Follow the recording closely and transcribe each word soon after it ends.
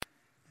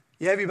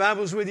You have your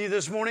Bibles with you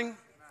this morning?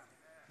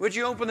 Would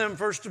you open them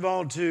first of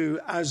all to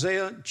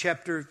Isaiah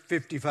chapter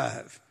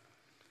 55?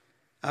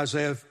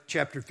 Isaiah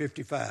chapter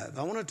 55.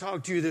 I want to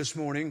talk to you this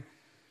morning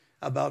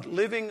about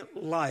living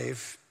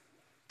life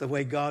the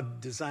way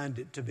God designed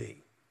it to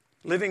be.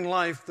 Living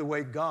life the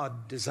way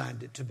God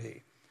designed it to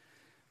be.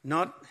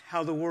 Not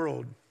how the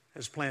world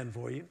has planned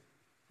for you.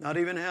 Not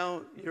even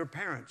how your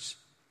parents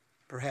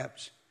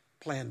perhaps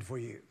planned for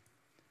you.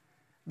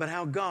 But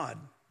how God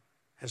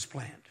has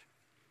planned.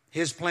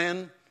 His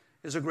plan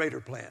is a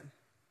greater plan,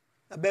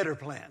 a better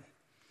plan.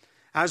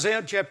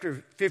 Isaiah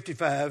chapter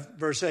 55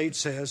 verse 8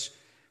 says,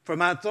 "For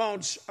my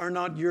thoughts are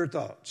not your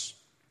thoughts,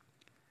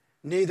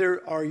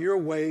 neither are your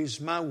ways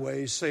my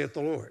ways, saith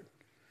the Lord.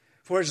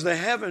 For as the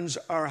heavens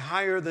are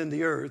higher than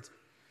the earth,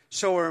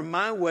 so are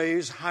my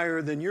ways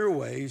higher than your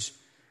ways,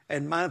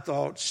 and my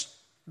thoughts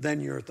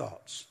than your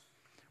thoughts."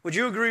 Would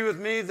you agree with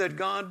me that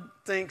God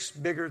thinks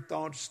bigger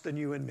thoughts than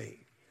you and me?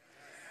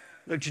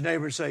 Look at your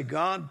neighbor and say,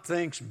 God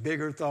thinks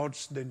bigger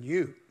thoughts than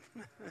you.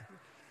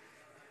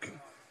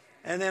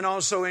 And then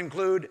also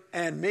include,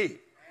 and me.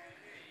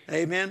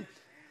 Amen.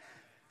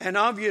 And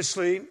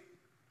obviously,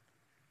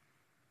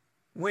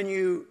 when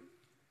you,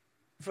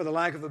 for the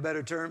lack of a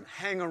better term,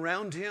 hang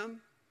around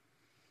Him,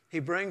 He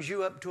brings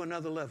you up to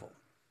another level.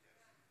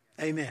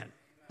 Amen.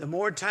 The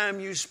more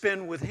time you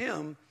spend with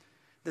Him,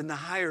 then the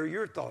higher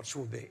your thoughts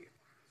will be.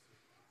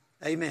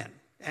 Amen.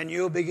 And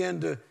you'll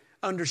begin to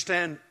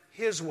understand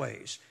His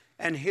ways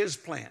and His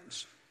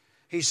plans.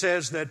 He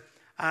says that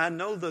I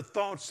know the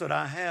thoughts that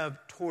I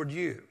have toward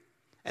you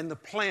and the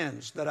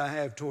plans that I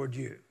have toward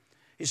you.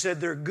 He said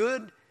they're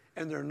good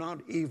and they're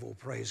not evil,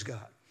 praise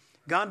God.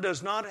 God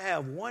does not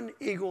have one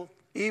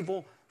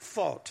evil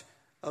thought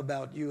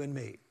about you and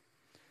me.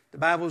 The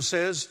Bible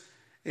says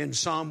in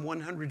Psalm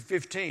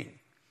 115,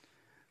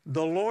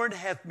 "The Lord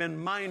hath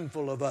been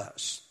mindful of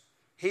us.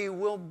 He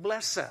will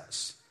bless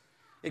us."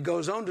 It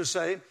goes on to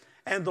say,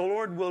 "And the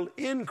Lord will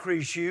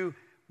increase you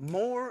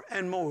more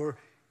and more,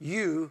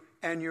 you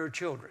and your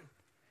children."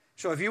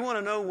 So if you want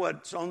to know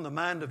what's on the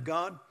mind of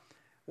God,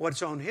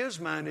 what's on His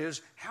mind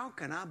is, how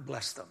can I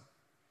bless them?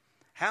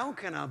 How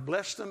can I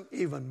bless them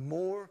even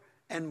more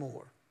and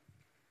more?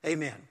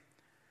 Amen.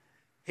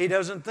 He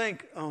doesn't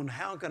think on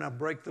how can I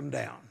break them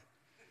down?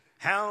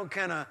 How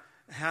can I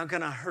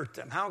hurt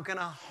them? How can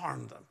I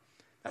harm them?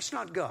 That's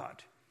not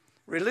God.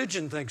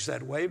 Religion thinks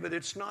that way, but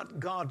it's not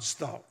God's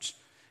thoughts.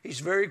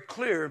 He's very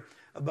clear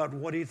about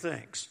what He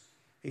thinks.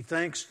 He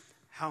thinks,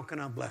 how can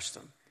I bless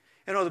them?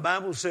 You know, the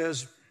Bible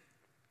says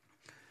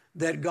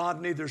that God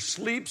neither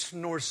sleeps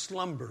nor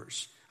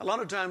slumbers. A lot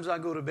of times I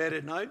go to bed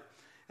at night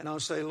and I'll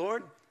say,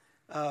 Lord,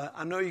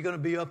 I know you're going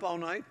to be up all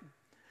night.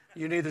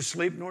 You neither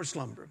sleep nor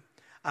slumber.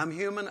 I'm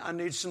human. I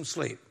need some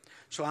sleep.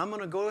 So I'm going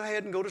to go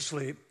ahead and go to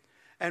sleep.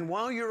 And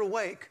while you're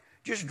awake,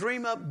 just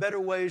dream up better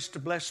ways to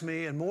bless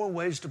me and more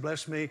ways to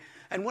bless me.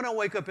 And when I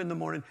wake up in the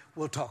morning,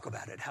 we'll talk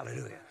about it.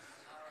 Hallelujah.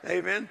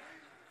 Amen.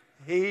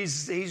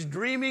 He's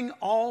dreaming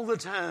all the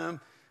time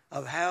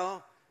of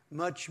how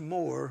much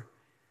more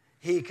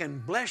He can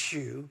bless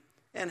you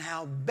and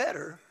how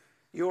better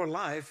your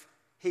life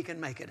He can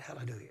make it.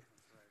 Hallelujah.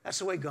 That's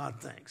the way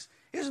God thinks.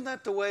 Isn't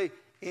that the way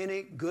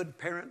any good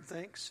parent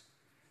thinks?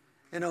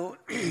 You know,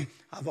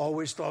 I've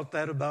always thought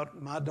that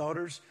about my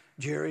daughters,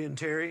 Jerry and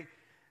Terry.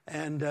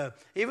 And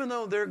even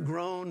though they're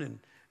grown and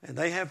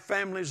they have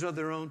families of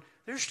their own,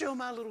 they're still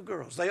my little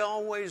girls. They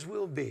always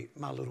will be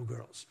my little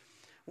girls.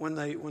 When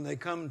they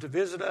come to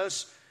visit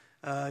us,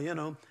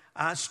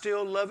 I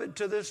still love it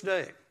to this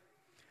day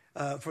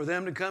for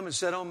them to come and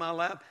sit on my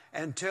lap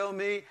and tell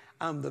me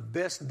I'm the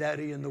best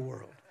daddy in the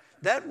world.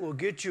 That will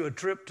get you a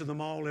trip to the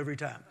mall every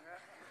time.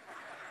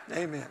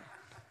 Amen.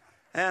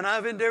 And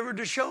I've endeavored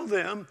to show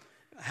them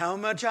how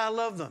much I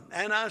love them,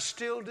 and I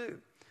still do.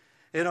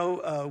 You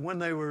know, when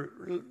they were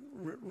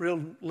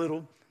real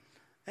little,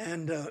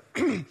 and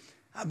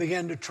I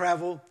began to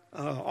travel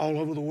all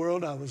over the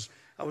world. I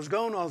was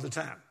gone all the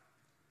time.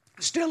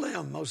 Still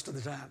am most of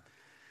the time.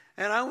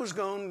 And I was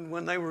gone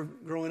when they were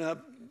growing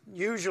up,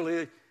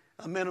 usually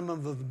a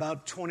minimum of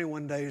about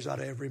 21 days out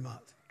of every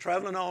month,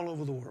 traveling all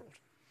over the world.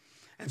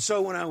 And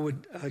so when I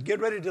would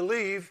get ready to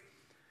leave,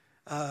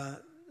 a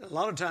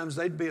lot of times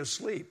they'd be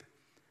asleep.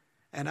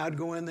 And I'd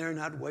go in there and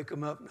I'd wake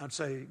them up and I'd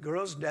say,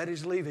 girls,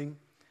 Daddy's leaving.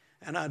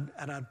 And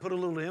I'd put a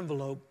little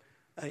envelope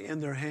in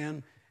their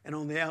hand. And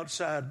on the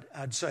outside,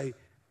 I'd say,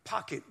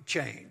 pocket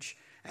change.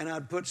 And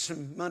I'd put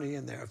some money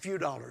in there, a few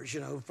dollars,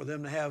 for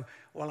them to have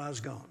while I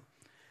was gone.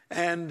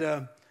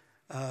 And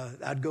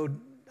I'd go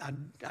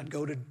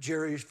to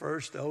Jerry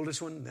first, the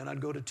oldest one. Then I'd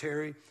go to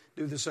Terry,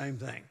 do the same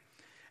thing.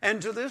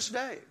 And to this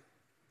day,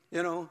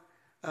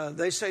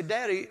 they say,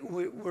 Daddy,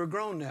 we're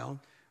grown now.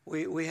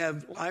 We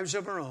have lives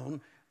of our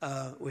own.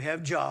 We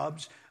have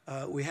jobs.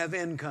 We have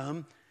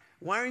income.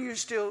 Why are you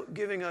still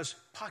giving us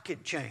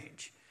pocket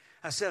change?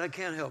 I said, I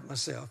can't help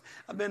myself.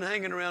 I've been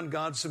hanging around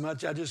God so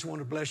much, I just want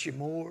to bless you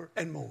more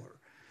and more.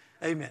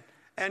 Amen.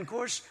 And, of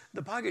course,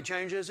 the pocket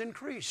change has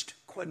increased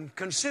quite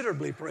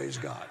considerably, praise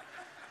God.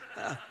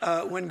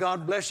 When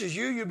God blesses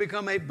you, you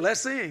become a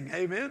blessing.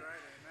 Amen.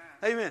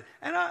 Amen.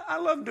 And I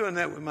love doing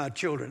that with my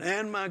children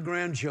and my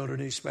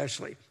grandchildren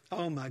especially.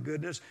 Oh, my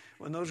goodness.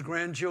 When those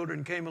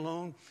grandchildren came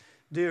along,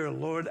 dear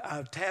Lord,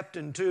 I've tapped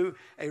into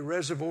a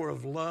reservoir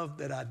of love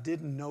that I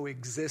didn't know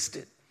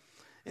existed.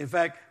 In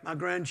fact, my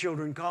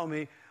grandchildren call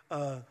me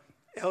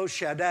El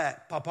Shaddai,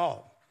 Papa.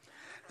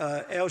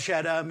 El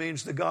Shaddai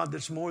means the God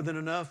that's more than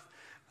enough.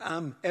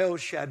 I'm El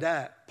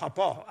Shaddai,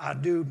 Papa. I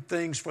do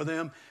things for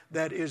them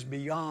that is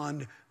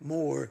beyond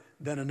more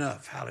than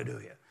enough.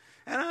 Hallelujah.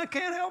 And I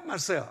can't help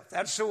myself.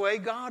 That's the way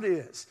God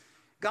is.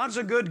 God's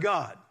a good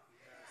God.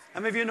 How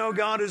many of you know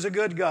God is a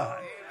good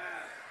God?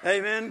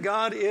 Amen.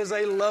 God is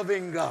a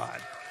loving God.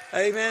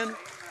 Amen.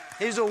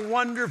 He's a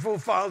wonderful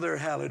Father.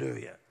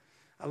 Hallelujah.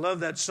 I love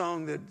that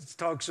song that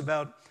talks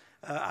about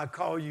I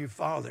call you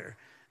Father.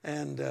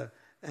 And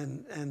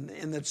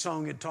in that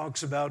song it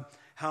talks about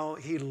how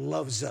he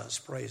loves us.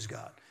 Praise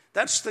God.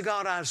 That's the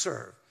God I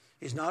serve.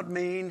 He's not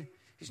mean.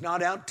 He's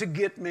not out to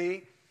get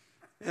me.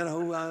 You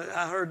know,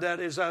 I heard that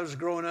as I was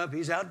growing up.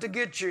 He's out to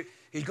get you.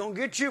 He's going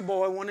to get you,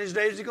 boy. One of these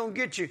days he's going to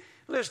get you.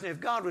 Listen,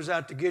 if God was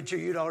out to get you,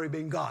 you'd already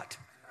been got.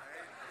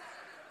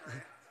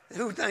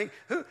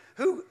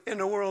 Who in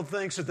the world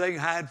thinks that they can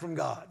hide from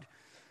God?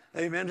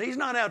 Amen. He's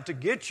not out to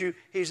get you.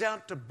 He's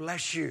out to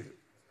bless you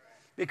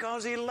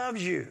because he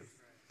loves you.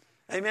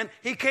 Amen.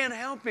 He can't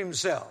help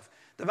himself.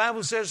 The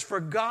Bible says, for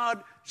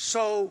God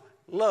so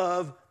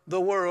loved the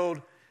world.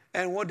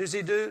 And what does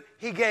he do?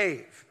 He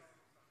gave.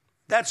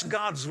 That's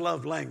God's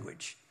love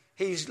language.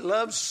 He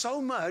loves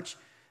so much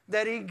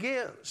that he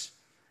gives.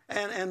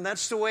 And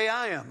that's the way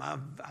I am.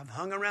 I've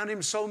hung around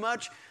him so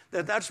much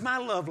that's my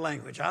love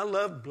language. I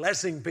love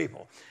blessing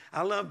people.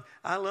 I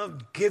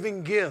love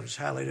giving gifts.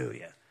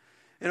 Hallelujah.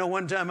 You know,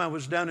 one time I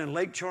was down in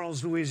Lake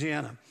Charles,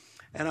 Louisiana,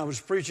 and I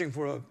was preaching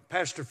for a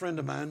pastor friend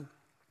of mine.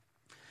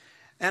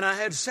 And I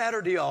had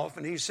Saturday off,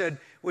 and he said,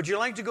 would you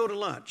like to go to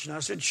lunch? And I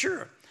said,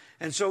 sure.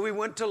 And so we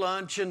went to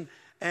lunch,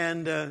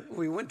 and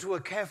we went to a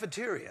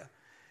cafeteria.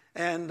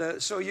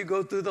 And so you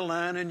go through the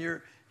line, and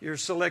you're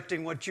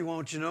selecting what you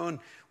want, you know, and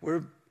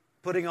we're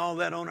putting all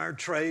that on our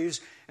trays.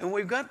 And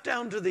we got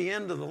down to the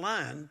end of the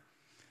line.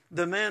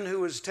 The man who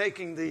was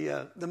taking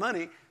the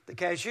money, the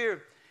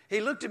cashier,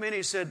 he looked at me and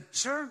he said,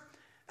 sir,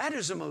 that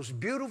is the most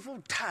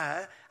beautiful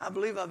tie I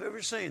believe I've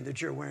ever seen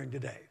that you're wearing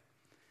today.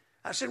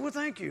 I said, well,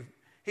 thank you.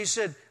 He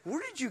said,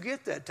 where did you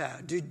get that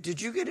tie?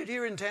 Did you get it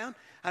here in town?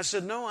 I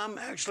said, no, I'm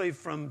actually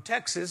from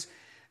Texas.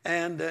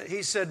 And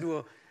he said,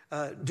 well,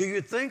 do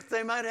you think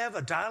they might have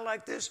a tie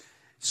like this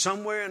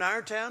somewhere in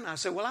our town? I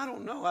said, well, I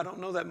don't know. I don't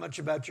know that much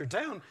about your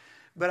town.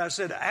 But I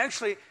said,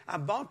 actually, I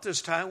bought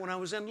this tie when I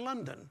was in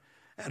London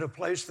at a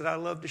place that I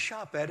love to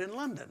shop at in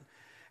London.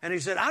 And he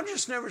said, I've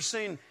just never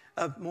seen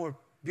a more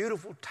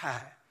beautiful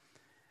tie.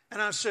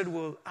 And I said,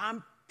 well, I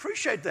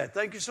appreciate that.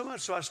 Thank you so much.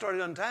 So I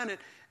started untying it,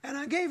 and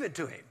I gave it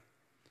to him.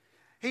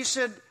 He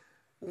said,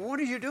 what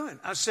are you doing?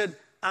 I said,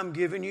 I'm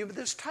giving you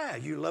this tie.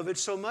 You love it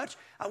so much,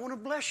 I want to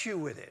bless you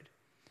with it.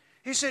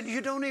 He said,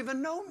 you don't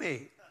even know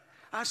me.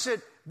 I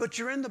said, but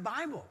you're in the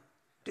Bible.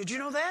 Did you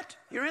know that?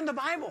 You're in the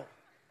Bible.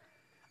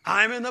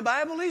 I'm in the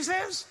Bible, he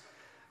says.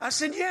 I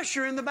said, yes,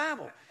 you're in the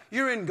Bible.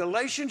 You're in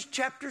Galatians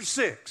chapter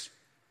 6.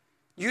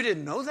 You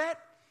didn't know that?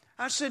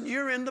 I said,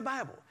 you're in the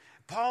Bible.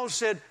 Paul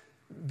said,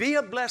 be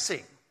a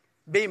blessing.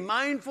 Be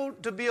mindful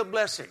to be a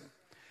blessing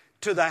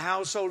to the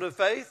household of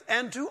faith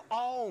and to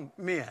all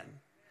men.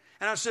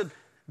 And I said,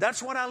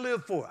 that's what I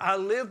live for. I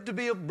live to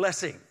be a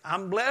blessing.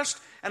 I'm blessed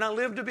and I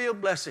live to be a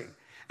blessing.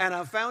 And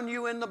I found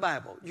you in the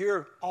Bible.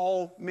 You're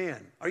all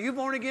men. Are you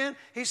born again?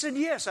 He said,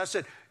 yes. I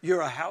said,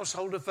 you're a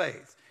household of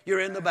faith.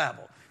 You're in the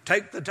Bible.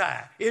 Take the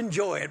tie.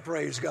 Enjoy it.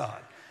 Praise God.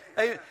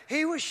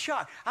 He was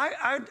shocked.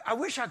 I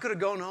wish I could have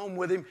gone home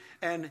with him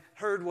and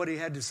heard what he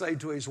had to say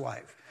to his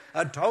wife.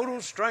 A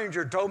total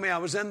stranger told me I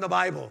was in the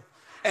Bible,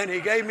 and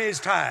he gave me his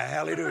tie.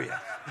 Hallelujah.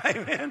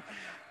 Amen.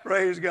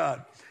 Praise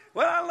God.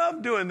 Well, I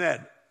love doing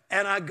that.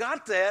 And I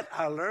got that.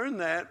 I learned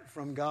that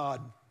from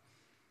God.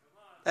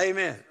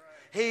 Amen.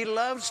 He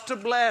loves to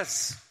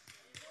bless.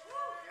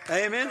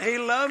 Amen. He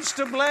loves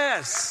to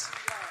bless.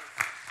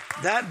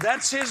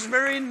 That's his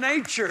very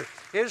nature,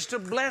 is to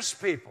bless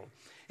people,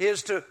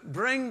 is to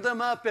bring them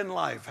up in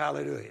life.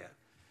 Hallelujah.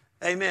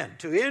 Amen.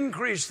 To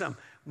increase them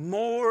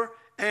more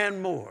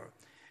and more.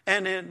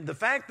 And in the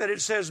fact that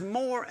it says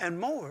more and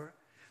more,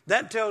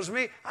 that tells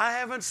me I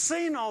haven't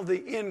seen all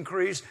the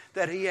increase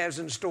that he has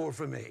in store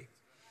for me.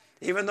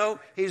 Even though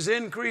he's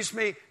increased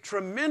me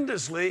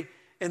tremendously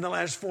in the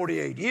last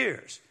 48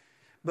 years.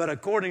 But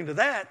according to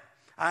that,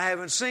 I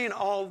haven't seen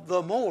all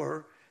the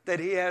more that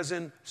he has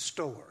in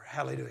store.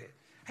 Hallelujah.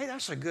 Hey,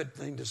 that's a good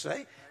thing to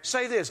say.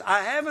 Say this,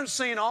 I haven't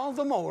seen all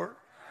the more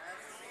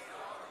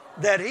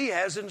that he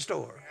has in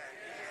store.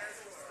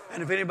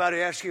 And if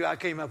anybody asks you, I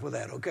came up with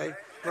that, okay?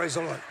 Praise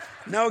the Lord.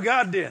 No,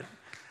 God did.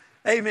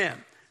 Amen.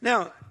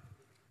 Now,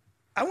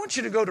 I want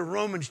you to go to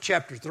Romans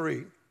chapter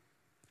 3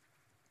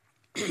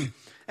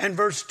 and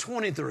verse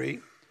 23.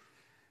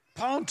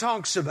 Paul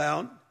talks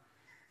about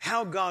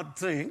how God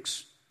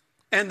thinks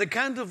and the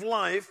kind of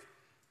life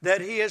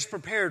that he has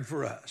prepared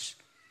for us.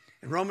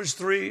 In Romans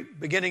 3,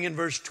 beginning in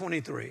verse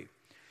 23.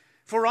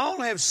 For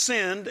all have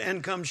sinned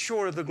and come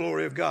short of the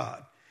glory of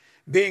God,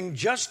 being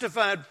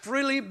justified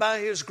freely by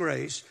his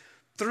grace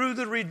through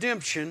the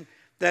redemption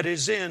that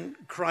is in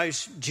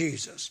Christ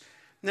Jesus.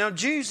 Now,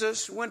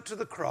 Jesus went to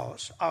the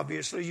cross,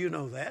 obviously you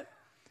know that,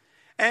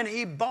 and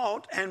he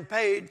bought and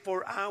paid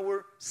for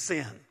our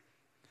sin.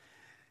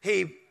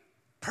 He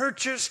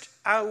purchased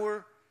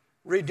our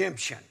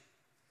redemption.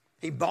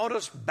 He bought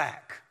us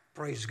back,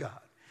 praise God.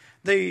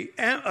 The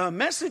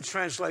Message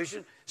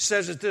translation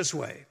says it this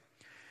way.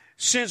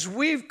 Since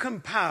we've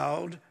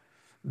compiled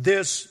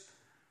this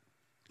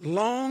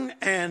long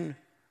and,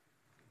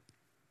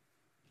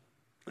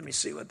 let me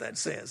see what that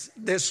says.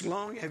 This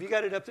long, have you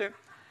got it up there?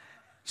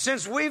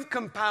 Since we've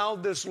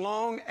compiled this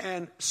long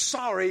and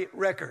sorry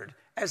record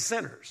as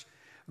sinners,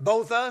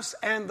 both us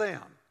and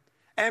them,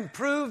 and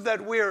proved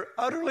that we're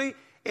utterly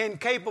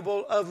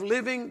incapable of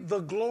living the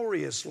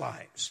glorious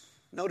lives.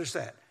 Notice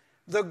that.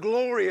 The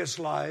glorious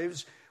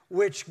lives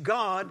which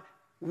God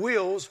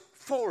wills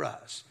for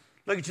us.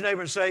 Look at your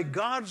neighbor and say,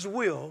 God's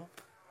will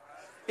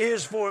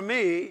is for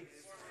me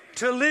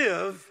to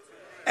live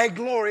a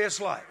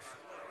glorious life.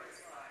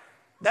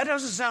 That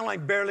doesn't sound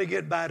like barely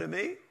get by to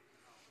me.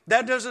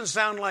 That doesn't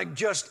sound like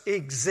just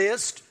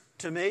exist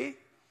to me.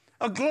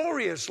 A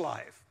glorious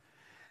life.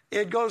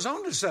 It goes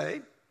on to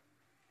say,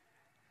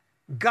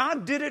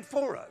 God did it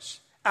for us.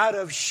 Out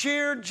of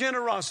sheer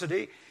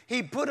generosity,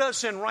 he put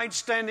us in right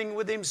standing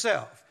with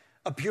himself.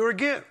 A pure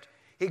gift.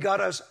 He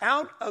got us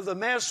out of the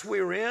mess we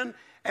were in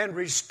and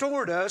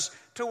restored us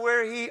to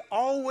where he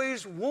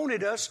always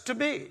wanted us to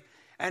be.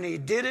 And he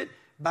did it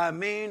by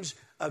means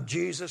of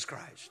Jesus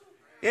Christ.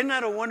 Isn't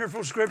that a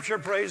wonderful scripture?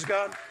 Praise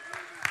God.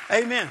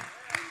 Amen.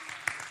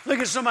 Look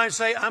at somebody and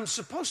say, I'm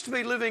supposed to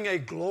be living a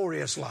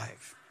glorious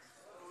life.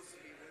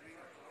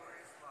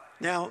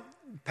 Now,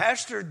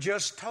 Pastor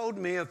just told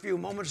me a few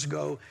moments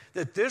ago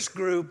that this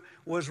group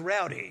was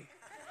rowdy.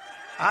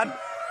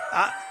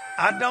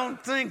 I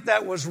don't think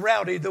that was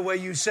rowdy the way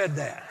you said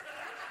that.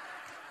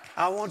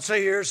 I won't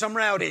say here's some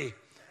rowdy.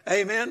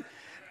 Amen.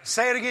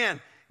 Say it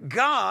again.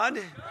 God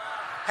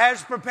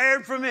has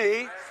prepared for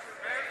me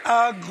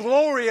a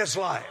glorious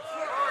life.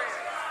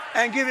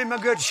 And give him a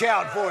good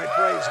shout for it.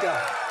 Praise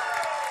God.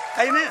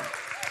 Amen.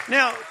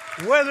 Now,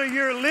 whether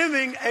you're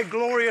living a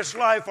glorious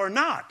life or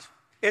not,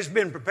 it's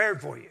been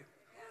prepared for you.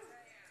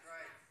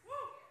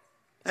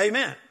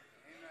 Amen.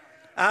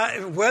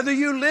 Whether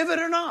you live it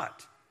or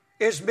not,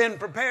 it's been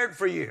prepared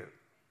for you.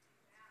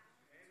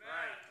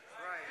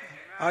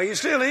 Are you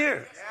still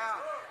here?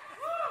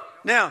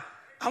 Now,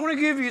 I want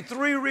to give you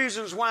 3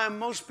 reasons why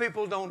most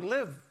people don't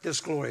live this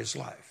glorious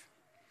life.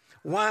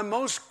 Why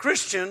most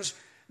Christians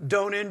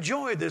don't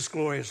enjoy this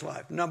glorious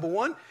life. Number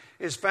 1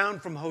 is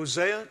found from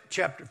Hosea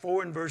chapter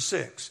 4 and verse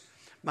 6.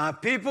 My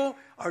people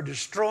are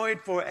destroyed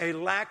for a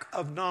lack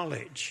of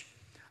knowledge.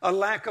 A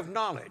lack of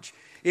knowledge.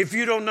 If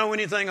you don't know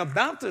anything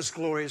about this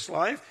glorious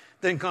life,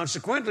 then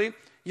consequently,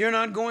 you're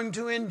not going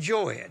to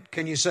enjoy it.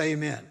 Can you say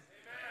amen? Amen.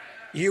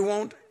 You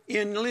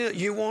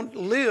won't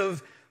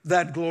live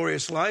that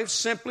glorious life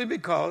simply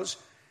because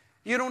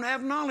you don't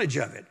have knowledge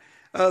of it.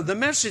 The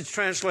Message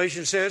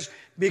translation says,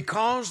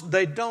 because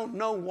they don't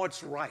know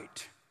what's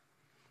right.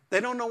 They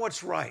don't know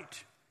what's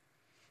right.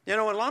 You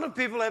know, a lot of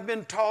people have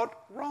been taught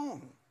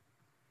wrong.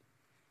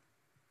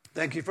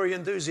 Thank you for your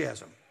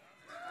enthusiasm.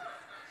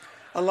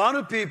 A lot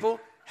of people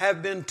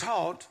have been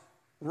taught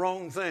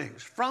wrong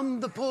things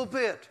from the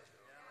pulpit,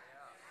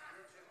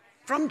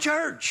 from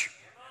church.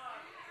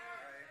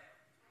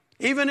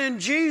 Even in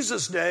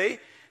Jesus' day,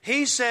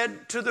 he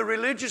said to the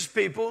religious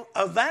people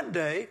of that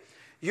day,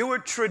 your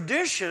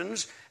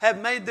traditions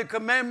have made the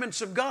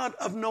commandments of God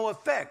of no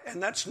effect.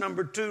 And that's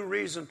number 2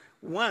 reason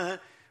why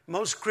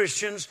most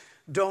Christians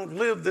don't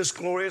live this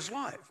glorious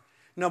life.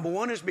 Number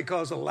 1 is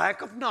because of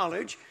lack of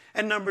knowledge.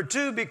 And number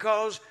 2,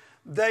 because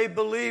they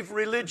believe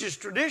religious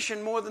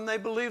tradition more than they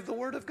believe the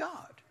Word of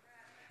God.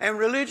 And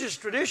religious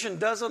tradition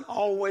doesn't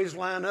always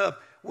line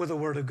up with the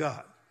Word of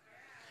God.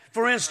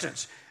 For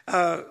instance,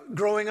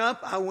 growing up,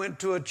 I went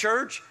to a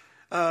church,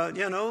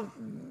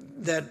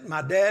 that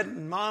my dad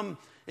and mom,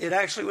 it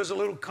actually was a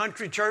little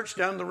country church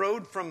down the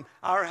road from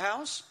our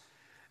house.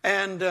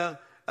 And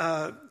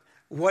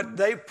what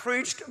they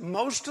preached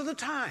most of the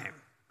time,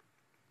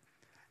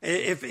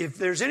 if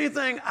there's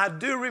anything I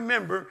do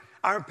remember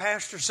our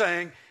pastor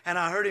saying, and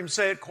I heard him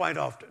say it quite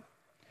often,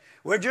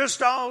 we're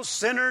just all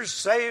sinners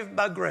saved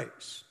by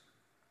grace.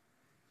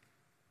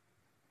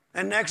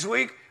 And next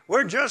week,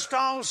 we're just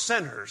all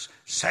sinners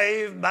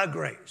saved by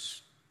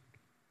grace.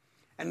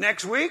 And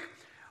next week,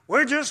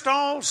 we're just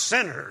all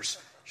sinners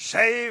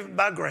saved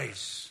by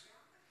grace.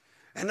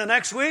 And the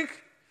next week,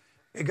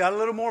 it got a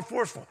little more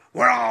forceful.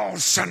 We're all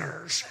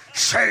sinners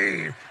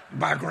saved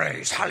by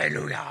grace.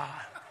 Hallelujah.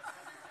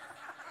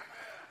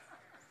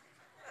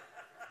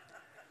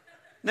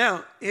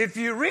 Now, if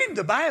you read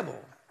the Bible,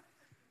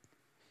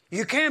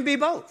 you can't be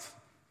both.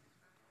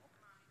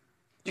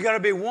 You got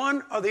to be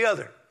one or the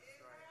other.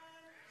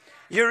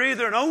 You're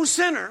either an old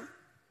sinner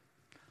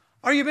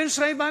or you've been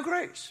saved by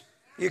grace.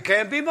 You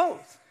can't be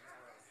both.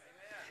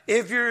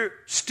 if you're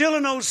still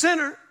an old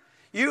sinner,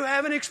 you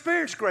haven't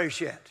experienced grace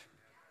yet.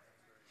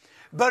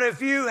 But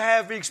if you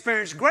have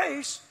experienced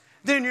grace,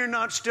 then you're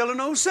not still an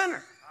old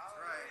sinner.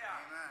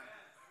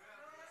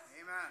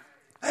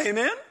 Amen.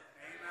 Amen.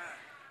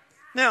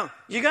 Now,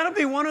 you got to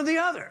be one or the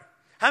other.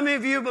 How many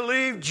of you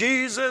believe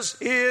Jesus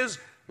is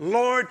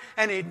Lord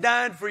and He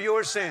died for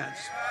your sins?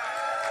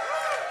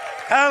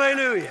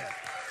 Hallelujah.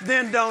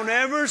 Then don't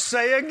ever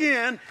say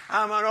again,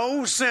 I'm an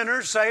old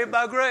sinner saved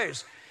by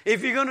grace.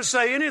 If you're going to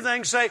say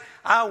anything, say,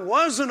 I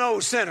was an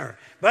old sinner,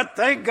 but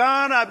thank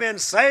God I've been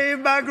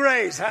saved by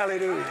grace.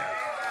 Hallelujah.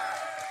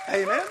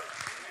 Amen.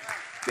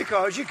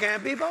 Because you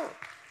can't be both.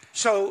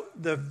 So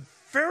the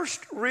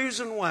first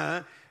reason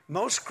why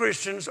most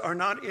Christians are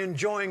not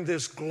enjoying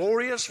this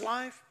glorious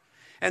life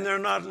and they're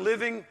not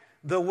living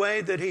the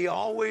way that He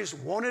always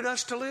wanted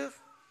us to live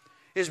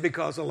is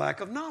because of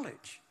lack of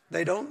knowledge.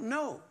 They don't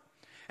know.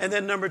 And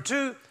then number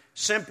two,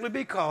 simply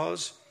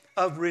because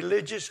of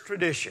religious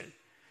tradition.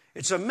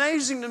 It's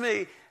amazing to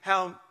me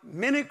how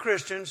many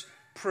Christians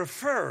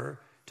prefer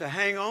to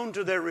hang on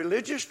to their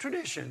religious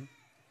tradition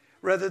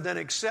rather than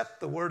accept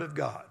the Word of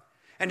God.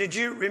 And did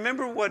you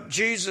remember what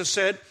Jesus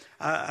said?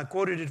 I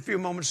quoted it a few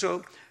moments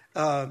ago.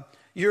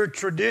 Your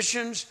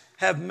traditions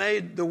have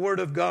made the Word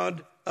of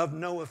God of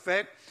no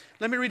effect.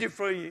 Let me read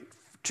it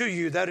to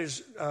you. That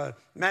is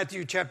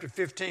Matthew chapter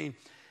 15.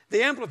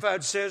 The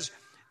Amplified says,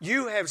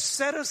 you have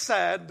set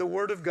aside the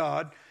Word of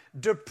God,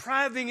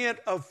 depriving it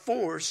of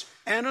force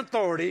and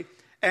authority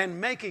and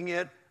making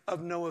it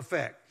of no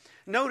effect.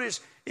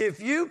 Notice, if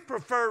you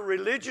prefer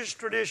religious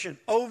tradition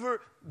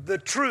over the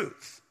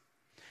truth,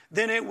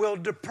 then it will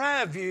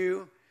deprive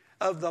you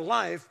of the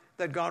life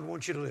that God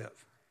wants you to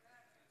live.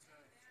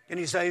 Can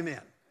you say amen?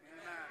 Amen.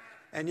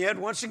 And yet,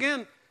 once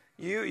again,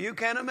 you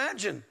can't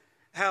imagine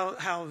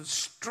how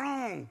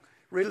strong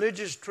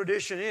religious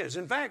tradition is.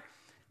 In fact,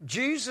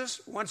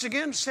 Jesus once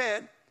again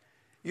said,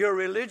 your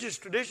religious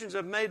traditions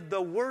have made the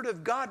Word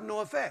of God no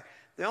effect.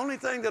 The only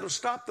thing that will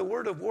stop the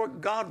Word of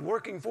God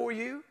working for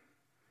you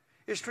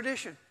is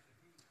tradition.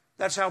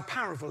 That's how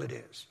powerful it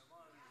is.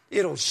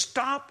 It'll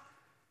stop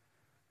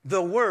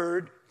the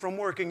Word from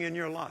working in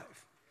your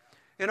life.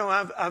 You know,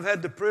 I've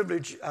had the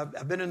privilege,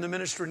 I've been in the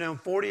ministry now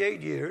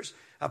 48 years.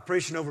 I've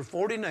preached in over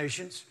 40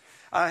 nations.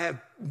 I have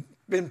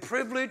been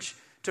privileged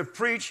to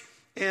preach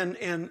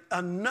in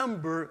a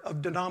number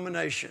of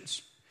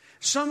denominations,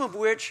 some of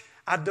which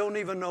I don't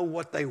even know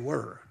what they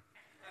were.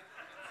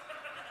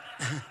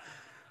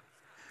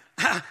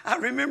 I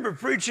remember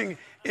preaching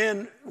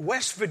in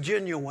West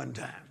Virginia one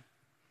time.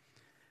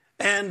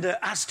 And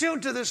I still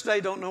to this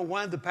day don't know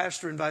why the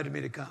pastor invited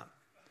me to come.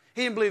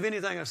 He didn't believe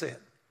anything I said.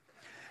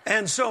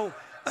 And so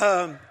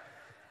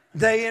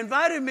they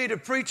invited me to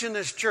preach in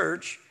this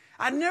church.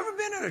 I'd never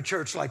been in a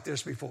church like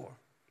this before.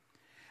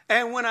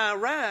 And when I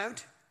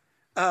arrived,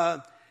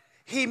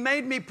 he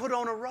made me put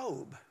on a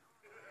robe.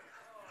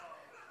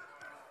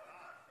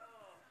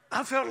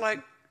 I felt like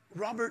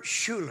Robert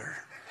Schuller.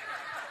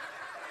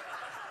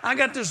 I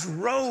got this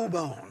robe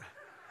on.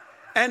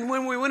 And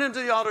when we went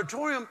into the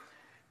auditorium,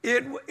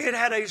 it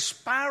had a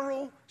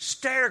spiral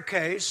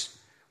staircase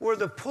where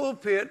the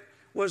pulpit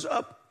was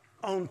up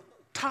on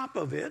top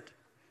of it.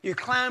 You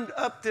climbed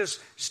up this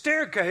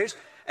staircase,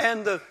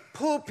 and the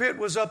pulpit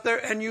was up there,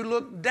 and you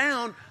looked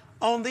down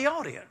on the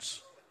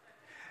audience.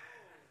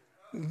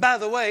 By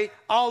the way,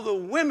 all the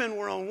women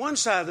were on one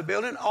side of the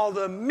building, all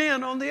the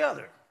men on the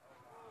other.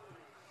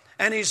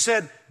 And he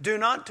said, do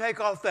not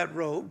take off that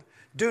robe.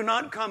 Do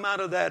not come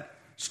out of that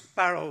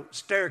spiral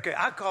staircase.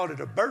 I called it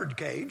a bird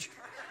cage.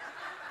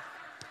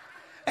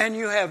 And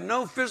you have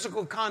no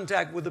physical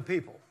contact with the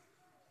people.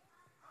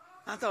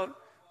 I thought,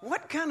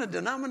 what kind of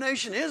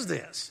denomination is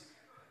this?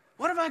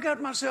 What have I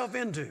got myself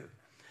into?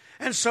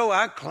 And so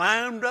I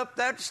climbed up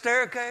that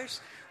staircase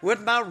with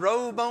my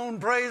robe on,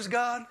 praise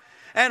God.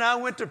 And I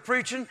went to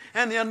preaching,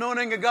 and the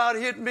anointing of God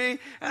hit me,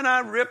 and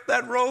I ripped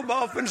that robe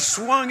off and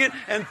swung it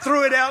and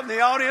threw it out in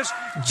the audience,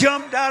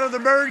 jumped out of the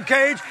bird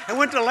cage, and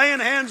went to laying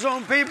hands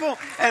on people,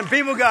 and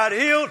people got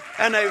healed,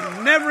 and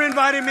they've never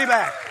invited me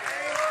back.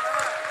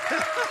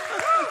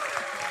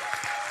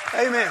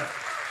 Amen.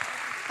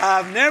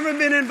 I've never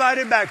been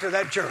invited back to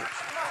that church.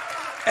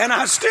 And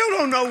I still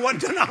don't know what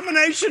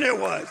denomination it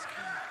was.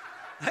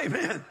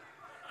 Amen.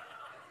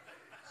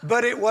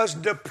 But it was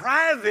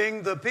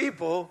depriving the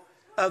people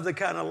of the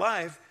kind of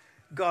life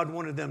God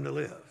wanted them to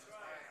live.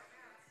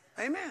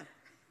 Amen.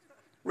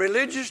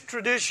 Religious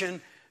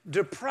tradition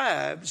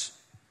deprives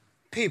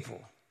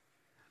people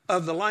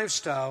of the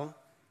lifestyle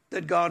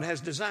that God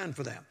has designed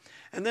for them.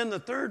 And then the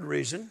third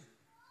reason,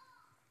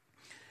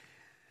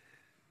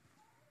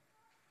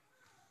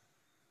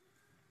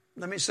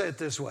 let me say it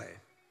this way.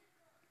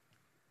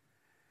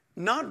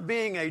 Not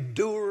being a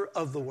doer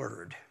of the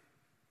word.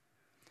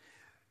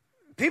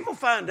 People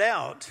find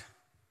out,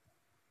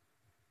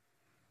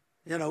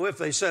 if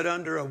they sit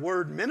under a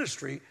word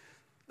ministry,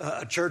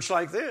 a church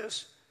like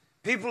this,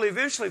 people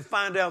eventually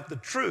find out the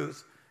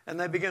truth and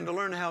they begin to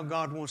learn how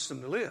God wants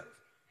them to live.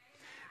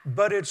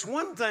 But it's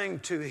one thing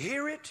to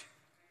hear it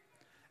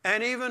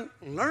and even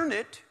learn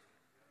it,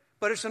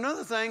 But it's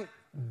another thing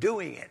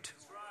doing it,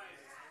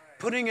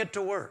 putting it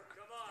to work.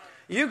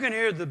 You can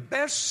hear the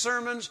best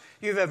sermons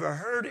you've ever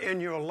heard in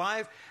your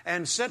life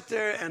and sit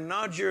there and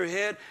nod your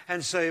head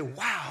and say,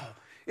 wow,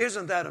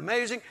 isn't that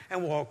amazing?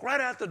 And walk right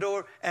out the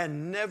door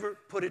and never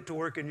put it to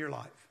work in your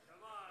life.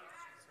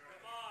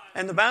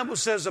 And the Bible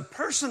says a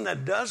person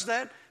that does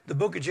that, the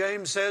book of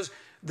James says,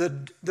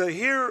 the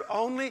hearer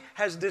only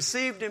has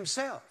deceived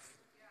himself.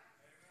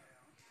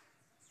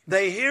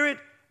 They hear it,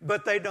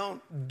 but they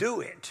don't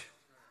do it.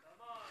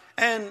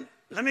 And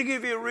let me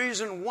give you a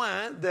reason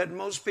why that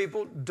most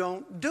people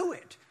don't do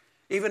it,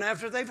 even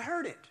after they've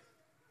heard it.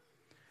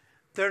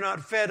 They're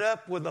not fed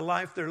up with the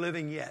life they're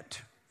living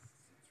yet.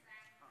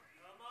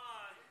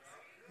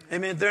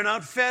 Amen. They're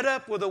not fed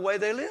up with the way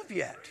they live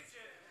yet.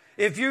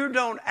 If you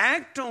don't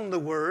act on the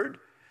word,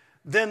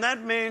 then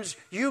that means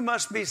you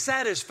must be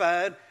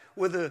satisfied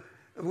with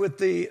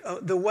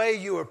the way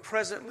you are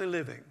presently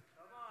living,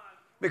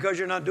 because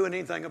you're not doing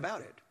anything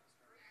about it.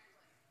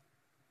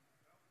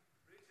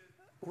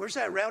 Where's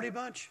that rowdy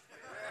bunch?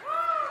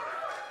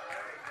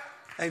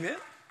 Amen.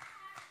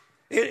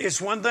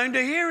 It's one thing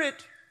to hear it,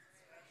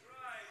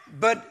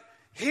 but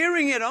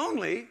hearing it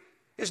only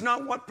is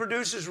not what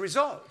produces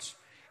results.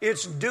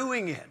 It's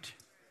doing it.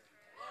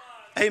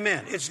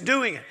 Amen. It's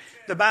doing it.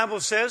 The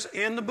Bible says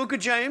in the book of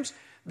James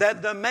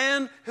that the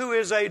man who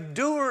is a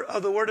doer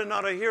of the word and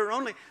not a hearer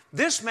only,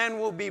 this man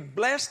will be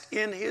blessed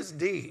in his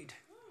deed.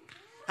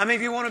 How many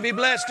of you want to be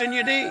blessed in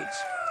your deeds?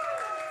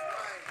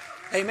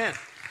 Amen.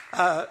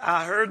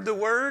 I heard the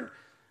word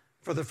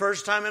for the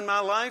first time in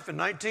my life in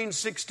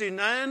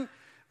 1969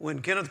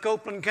 when Kenneth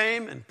Copeland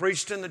came and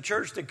preached in the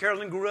church that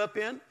Carolyn grew up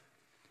in.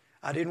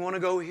 I didn't want to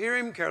go hear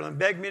him. Carolyn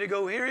begged me to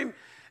go hear him.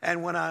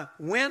 And when I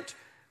went,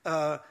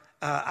 I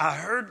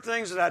heard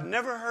things that I'd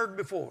never heard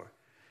before.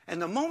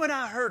 And the moment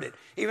I heard it,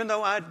 even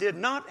though I did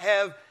not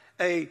have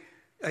a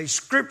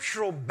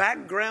scriptural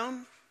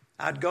background,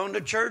 I'd gone to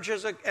church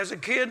as a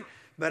kid,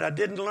 but I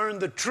didn't learn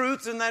the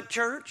truth in that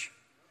church.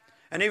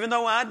 And even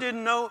though I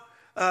didn't know,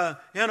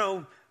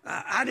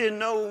 I didn't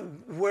know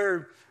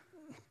where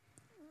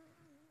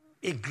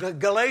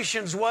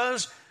Galatians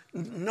was,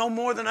 no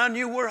more than I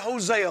knew where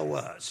Hosea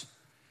was,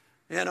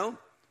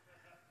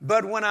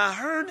 But when I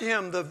heard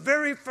him the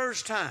very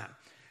first time,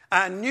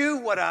 I knew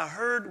what I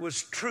heard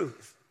was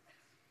truth.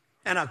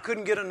 And I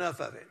couldn't get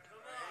enough of it.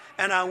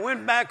 And I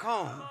went back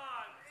home.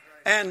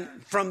 And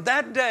from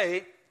that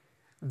day,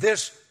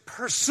 this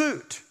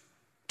pursuit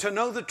to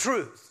know the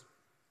truth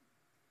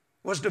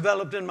was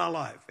developed in my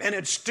life. And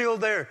it's still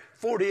there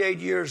 48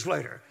 years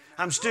later.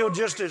 I'm still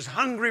just as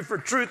hungry for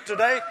truth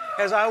today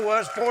as I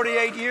was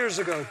 48 years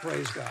ago,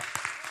 praise God.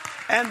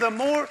 And the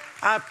more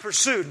I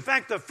pursued, in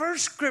fact, the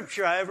first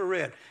scripture I ever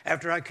read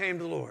after I came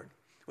to the Lord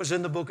was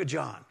in the book of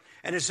John.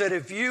 And it said,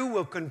 if you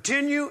will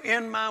continue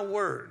in my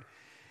word,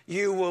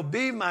 you will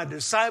be my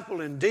disciple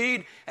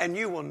indeed, and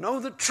you will know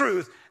the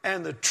truth,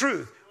 and the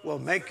truth will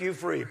make you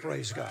free,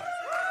 praise God.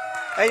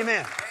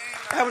 Amen.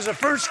 That was the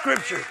first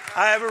scripture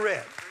I ever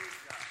read.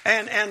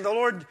 And the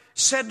Lord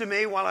said to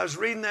me while I was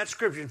reading that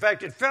scripture, in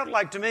fact, it felt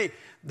like to me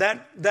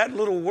that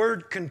little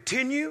word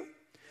continue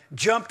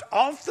jumped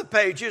off the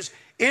pages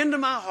into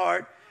my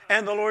heart,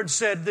 and the Lord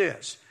said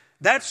this,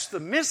 that's the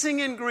missing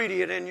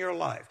ingredient in your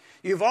life.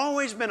 You've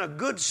always been a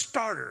good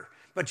starter,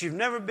 but you've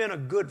never been a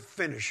good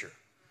finisher.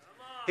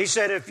 He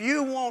said, if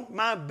you want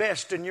my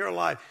best in your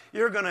life,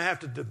 you're going to have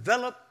to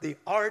develop the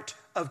art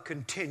of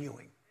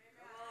continuing.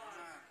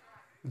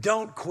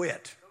 Don't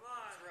quit.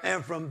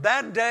 And from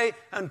that day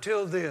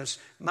until this,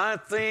 my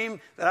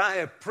theme that I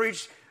have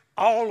preached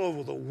all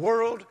over the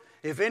world,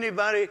 if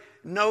anybody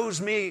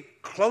knows me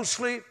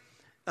closely,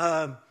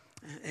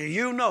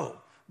 you know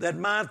that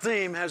my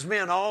theme has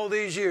been all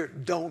these years,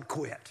 don't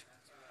quit.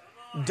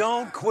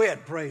 Don't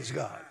quit, praise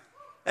God.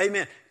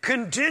 Amen.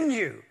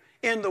 Continue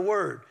in the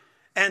Word.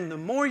 And the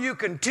more you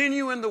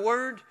continue in the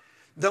Word,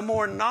 the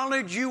more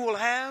knowledge you will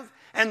have.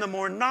 And the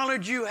more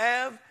knowledge you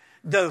have,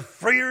 the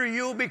freer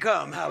you'll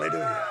become.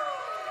 Hallelujah.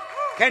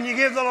 Can you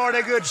give the Lord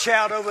a good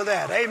shout over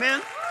that?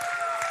 Amen?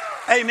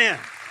 Amen.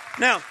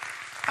 Now,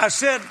 I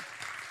said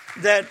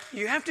that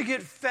you have to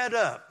get fed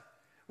up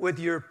with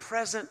your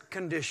present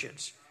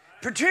conditions,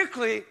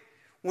 particularly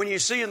when you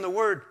see in the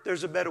Word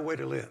there's a better way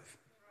to live.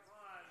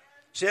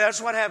 See,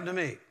 that's what happened to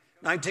me.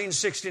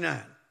 1969.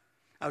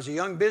 I was a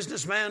young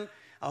businessman.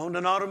 I owned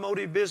an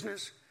automotive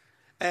business.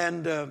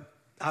 And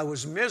I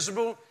was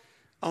miserable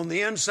on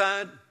the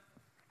inside.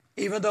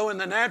 Even though in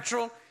the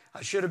natural,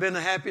 I should have been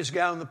the happiest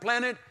guy on the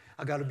planet.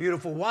 I got a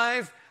beautiful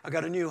wife. I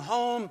got a new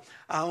home.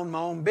 I own my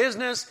own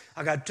business.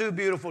 I got 2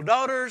 beautiful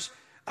daughters.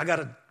 I got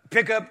a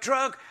pickup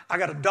truck. I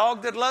got a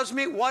dog that loves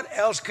me. What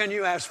else can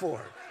you ask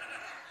for?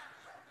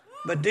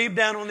 But deep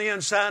down on the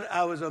inside,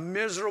 I was a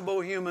miserable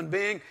human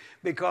being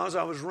because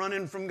I was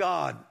running from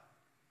God.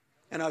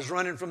 And I was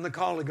running from the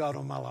call of God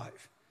on my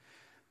life.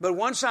 But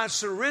once I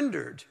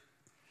surrendered,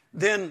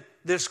 then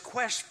this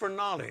quest for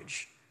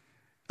knowledge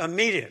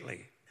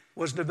immediately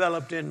was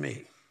developed in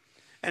me.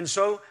 And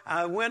so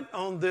I went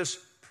on this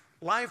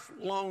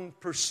lifelong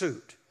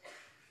pursuit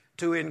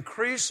to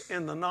increase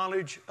in the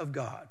knowledge of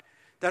God.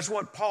 That's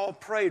what Paul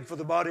prayed for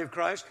the body of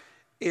Christ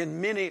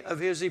in many of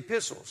his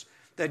epistles,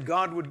 that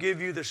God would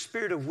give you the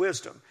spirit of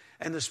wisdom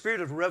and the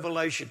spirit of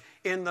revelation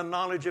in the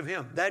knowledge of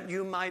Him, that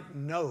you might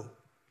know.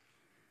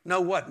 Know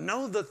what?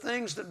 Know the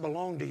things that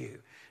belong to you.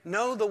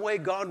 Know the way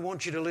God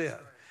wants you to live.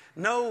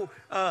 Know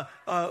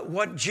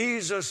what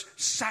Jesus'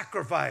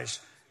 sacrifice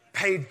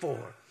paid for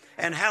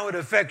and how it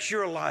affects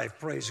your life,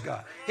 praise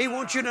God. He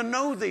wants you to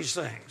know these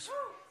things.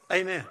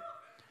 Amen.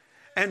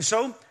 And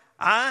so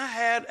I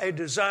had a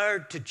desire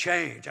to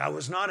change. I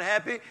was not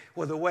happy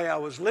with the way I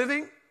was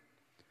living.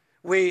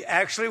 We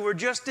actually were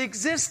just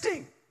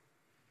existing.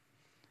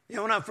 You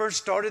know, when I first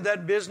started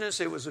that business,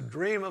 it was a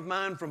dream of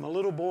mine from a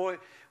little boy.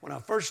 When I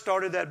first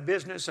started that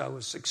business, I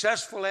was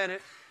successful at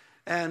it.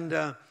 And,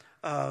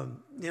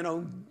 you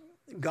know,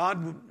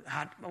 God,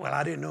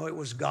 I didn't know it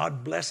was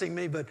God blessing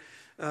me, but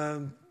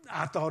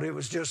I thought it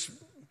was just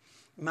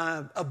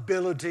my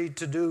ability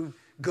to do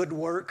good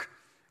work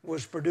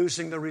was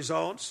producing the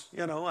results.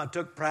 You know, I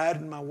took pride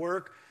in my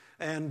work,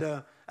 and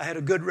I had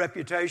a good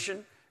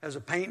reputation as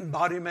a paint and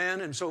body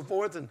man and so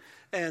forth.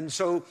 And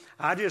so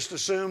I just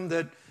assumed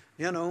that,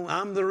 you know,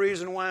 I'm the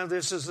reason why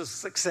this is a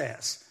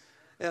success,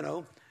 you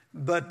know.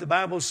 But the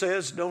Bible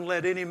says, don't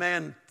let any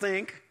man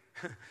think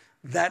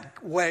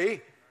that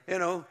way. You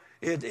know,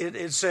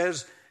 it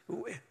says,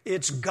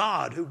 it's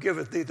God who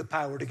giveth thee the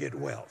power to get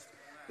wealth.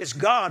 It's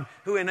God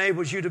who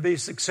enables you to be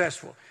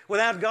successful.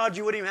 Without God,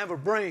 you wouldn't even have a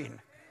brain.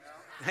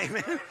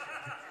 Amen.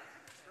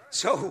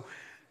 So,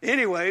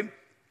 anyway,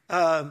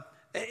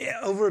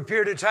 over a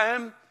period of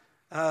time,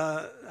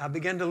 I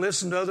began to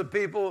listen to other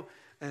people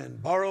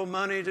and borrow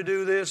money to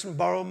do this and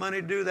borrow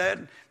money to do that,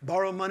 and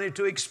borrow money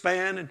to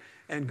expand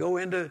and go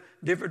into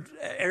different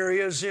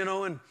areas, you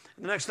know. And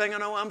the next thing I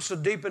know, I'm so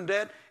deep in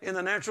debt in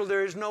the natural,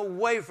 there is no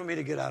way for me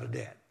to get out of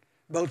debt,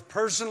 both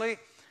personally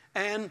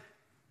and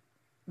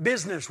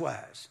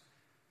business-wise.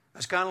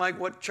 That's kind of like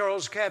what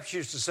Charles Capps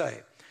used to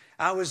say.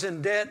 I was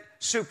in debt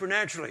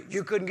supernaturally.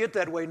 You couldn't get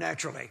that way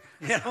naturally.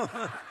 You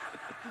know?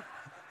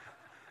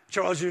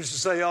 Charles used to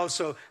say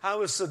also, I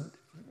was so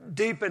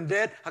deep in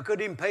debt, I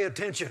couldn't even pay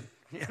attention.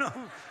 You know?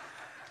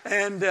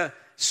 And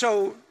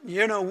so,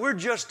 you know, we're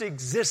just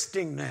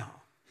existing now.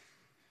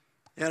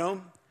 You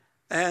know?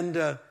 And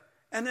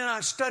then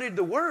I studied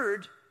the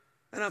Word,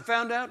 and I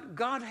found out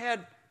God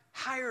had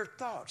higher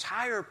thoughts,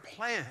 higher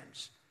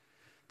plans,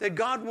 that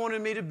God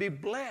wanted me to be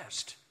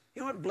blessed.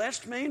 You know what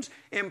blessed means?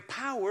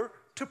 Empowered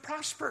to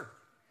prosper,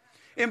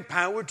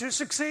 empowered to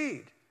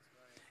succeed,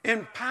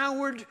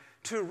 empowered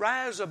to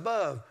rise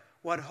above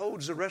what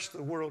holds the rest of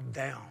the world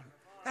down.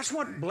 That's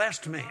what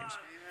blessed means.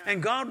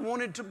 And God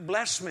wanted to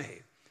bless me.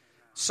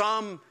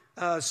 Psalm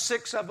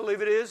 6, I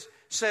believe it is,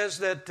 says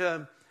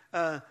that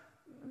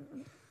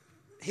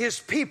His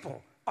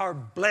people are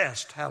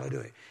blessed.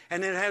 Hallelujah.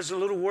 And it has a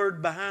little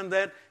word behind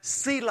that,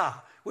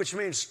 Selah, which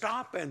means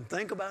stop and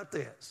think about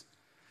this.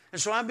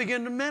 And so I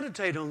began to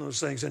meditate on those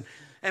things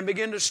and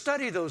began to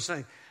study those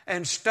things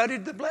and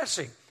studied the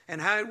blessing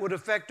and how it would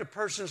affect a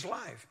person's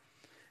life.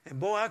 And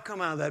boy, I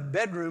come out of that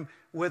bedroom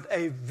with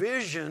a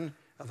vision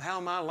of how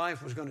my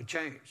life was going to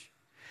change.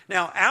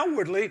 Now,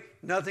 outwardly,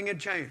 nothing had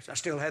changed. I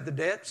still had the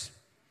debts.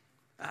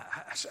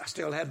 I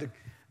still had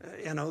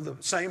the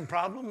same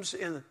problems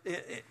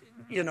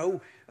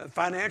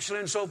financially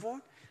and so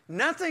forth.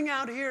 Nothing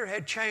out here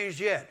had changed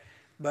yet.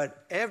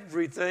 But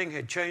everything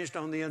had changed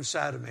on the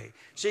inside of me.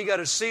 So you got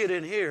to see it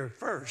in here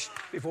first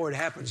before it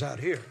happens out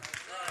here.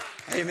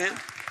 Amen.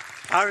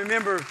 I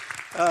remember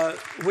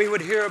we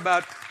would hear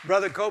about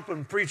Brother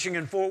Copeland preaching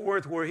in Fort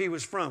Worth, where he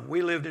was from.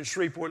 We lived in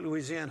Shreveport,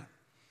 Louisiana.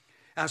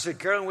 I said,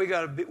 Carolyn, we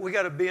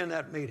got to be in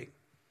that meeting.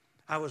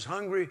 I was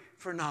hungry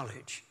for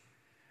knowledge,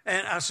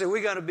 and I said, we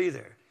got to be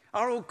there.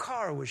 Our old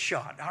car was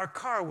shot. Our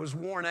car was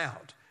worn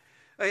out.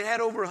 It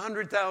had over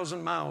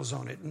 100,000 miles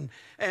on it,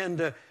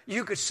 and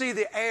you could see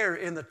the air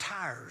in the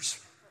tires.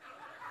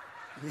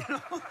 You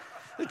know,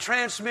 the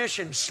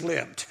transmission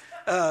slipped.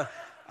 I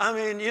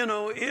mean, you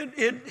know,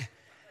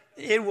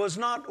 it was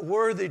not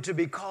worthy to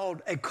be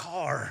called a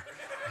car.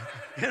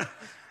 You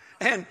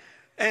know?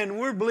 And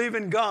we're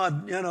believing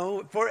God, you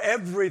know, for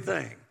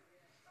everything.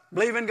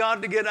 Believing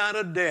God to get out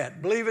of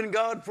debt. Believing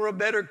God for a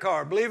better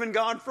car. Believing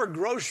God for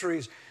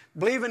groceries.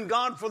 Believing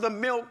God for the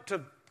milk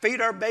to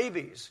feed our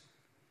babies.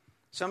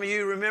 Some of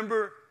you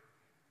remember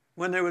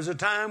when there was a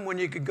time when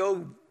you could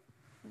go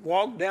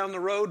walk down the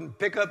road and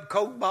pick up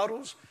Coke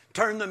bottles,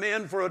 turn them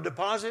in for a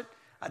deposit?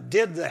 I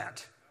did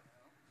that,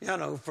 you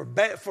know,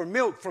 for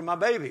milk for my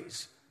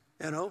babies,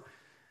 you know.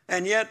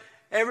 And yet,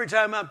 every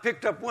time I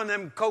picked up one of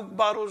them Coke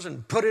bottles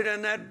and put it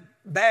in that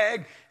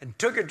bag and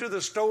took it to the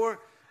store,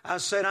 I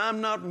said, I'm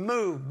not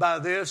moved by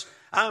this.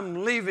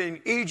 I'm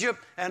leaving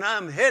Egypt and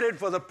I'm headed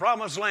for the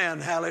promised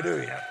land.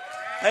 Hallelujah.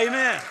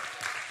 Amen.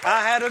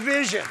 I had a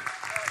vision.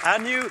 I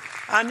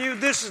knew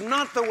this is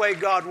not the way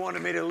God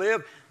wanted me to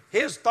live.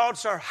 His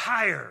thoughts are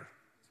higher.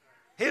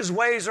 His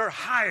ways are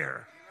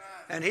higher.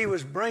 And He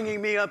was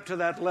bringing me up to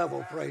that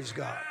level, praise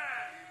God.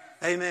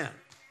 Amen.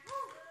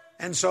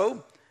 And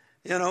so,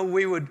 You know,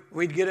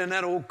 we'd get in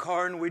that old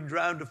car and we'd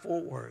drive to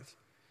Fort Worth.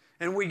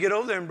 And we'd get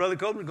over there and Brother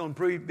Copeland's going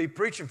to be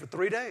preaching for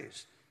 3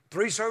 days.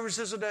 3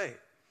 services a day.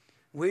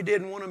 We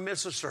didn't want to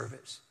miss a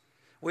service.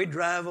 We'd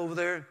drive over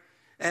there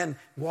and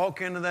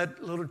walk into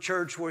that little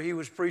church where he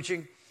was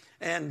preaching.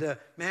 And,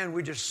 man,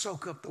 we just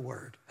soak up the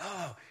word.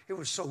 Oh, it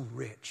was so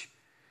rich.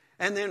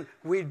 And then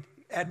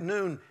at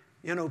noon,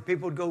 you know,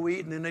 people would go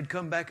eat and then they'd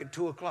come back at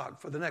 2 o'clock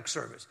for the next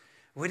service.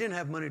 We didn't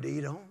have money to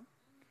eat on.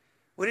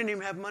 We didn't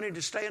even have money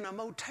to stay in a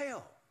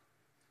motel.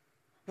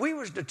 We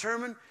was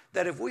determined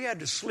that if we had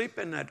to sleep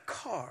in that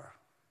car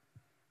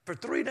for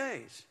 3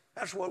 days,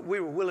 that's what we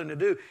were willing to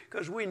do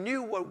because we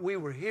knew what we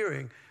were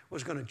hearing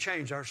was going to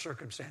change our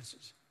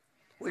circumstances.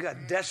 We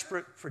got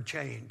desperate for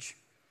change.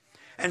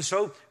 And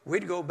so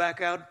we'd go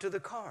back out to the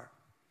car.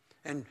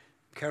 And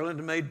Carolyn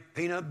had made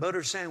peanut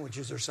butter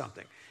sandwiches or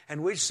something.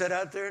 And we'd sit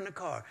out there in the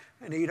car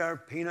and eat our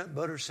peanut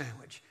butter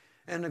sandwich.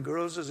 And the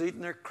girls was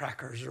eating their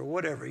crackers or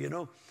whatever, you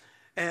know.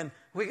 And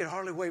we could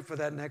hardly wait for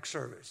that next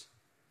service.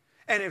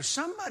 And if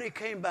somebody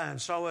came by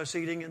and saw us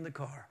eating in the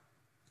car,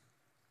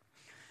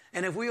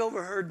 and if we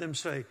overheard them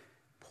say,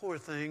 poor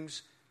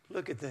things,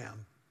 look at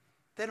them.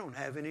 They don't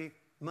have any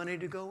money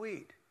to go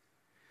eat.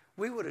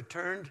 We would have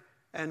turned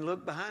and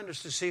looked behind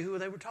us to see who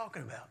they were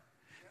talking about.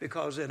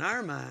 Because in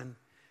our mind,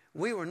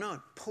 we were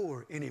not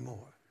poor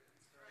anymore.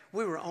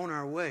 We were on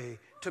our way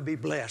to be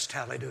blessed.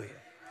 Hallelujah.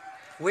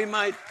 We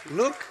might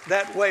look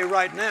that way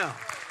right now,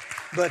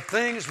 but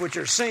things which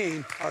are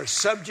seen are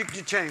subject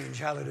to change.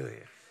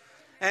 Hallelujah.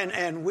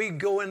 And we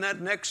go in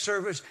that next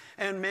service,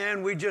 and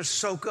man, we just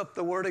soak up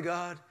the Word of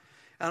God.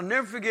 I'll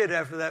never forget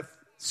after that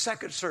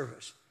second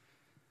service,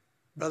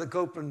 Brother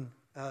Copeland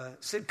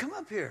said, come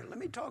up here. Let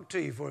me talk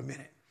to you for a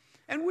minute.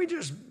 And we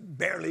just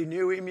barely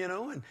knew him, you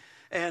know.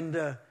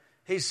 And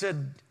he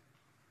said,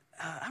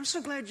 I'm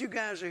so glad you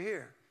guys are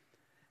here.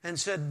 And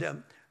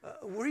said,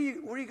 where are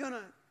you going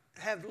to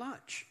have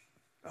lunch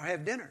or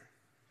have dinner?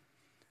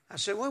 I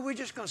said, well, we're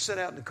just going to sit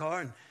out in the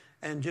car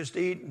and just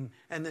eat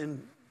and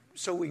then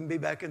so we can be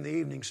back in the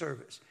evening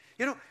service.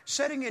 You know,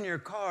 sitting in your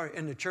car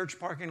in the church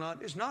parking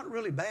lot is not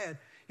really bad.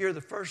 You're the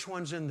first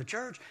ones in the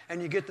church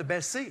and you get the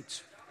best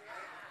seats.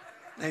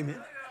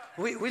 Amen.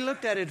 We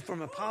looked at it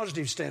from a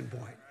positive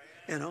standpoint,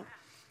 you know.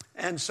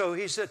 And so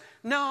he said,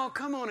 no,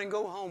 come on and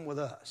go home with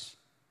us.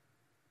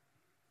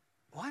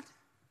 What?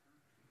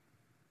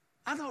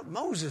 I thought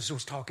Moses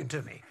was talking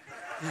to me.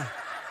 Yeah.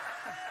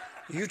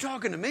 You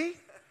talking to me?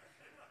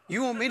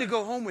 You want me to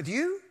go home with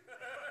you?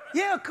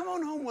 Yeah, come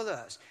on home with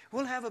us.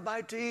 We'll have a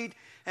bite to eat,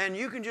 and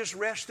you can just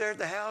rest there at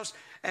the house,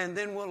 and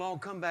then we'll all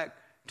come back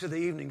to the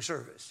evening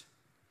service.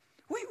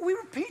 We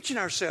were pinching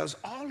ourselves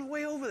all the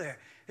way over there.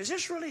 Is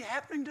this really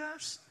happening to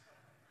us?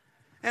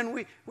 And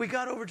we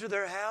got over to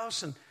their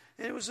house, and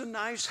it was a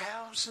nice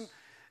house,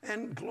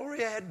 and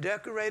Gloria had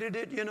decorated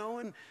it, you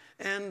know,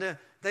 and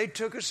they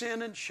took us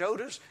in and showed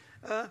us,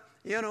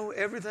 you know,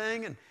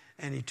 everything,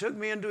 and he took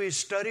me into his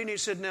study, and he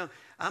said, now,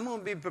 I'm going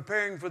to be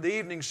preparing for the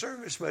evening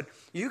service, but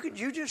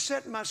you just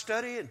sit in my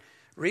study and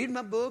read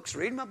my books,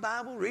 read my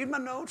Bible, read my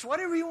notes,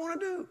 whatever you want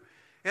to do.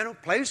 You know,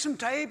 play some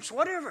tapes,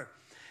 whatever.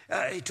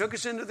 He took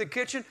us into the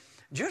kitchen.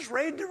 Just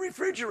raid the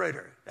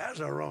refrigerator. That's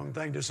a wrong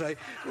thing to say.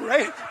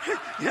 Raid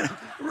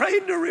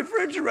the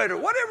refrigerator,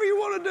 whatever you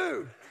want to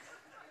do.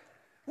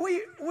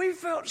 We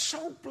felt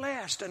so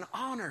blessed and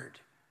honored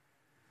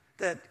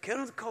that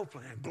Kenneth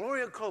Copeland and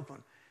Gloria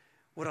Copeland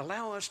would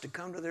allow us to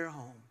come to their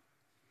home.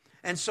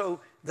 And so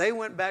they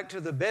went back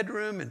to the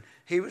bedroom, and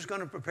he was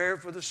going to prepare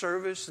for the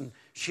service, and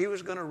she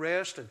was going to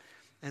rest,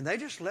 and they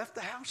just left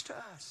the house to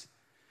us.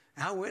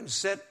 And I went and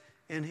sat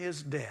at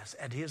his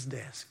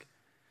desk,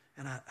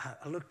 and I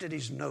looked at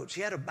his notes.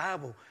 He had a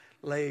Bible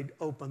laid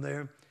open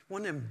there,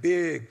 one of them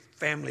big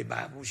family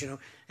Bibles, you know.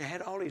 It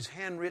had all these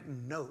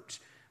handwritten notes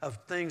of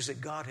things that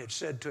God had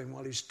said to him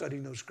while he's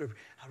studying those scriptures.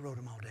 I wrote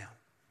them all down.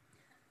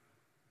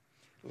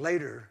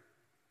 Later,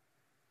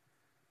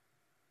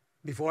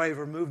 before I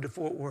ever moved to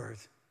Fort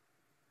Worth,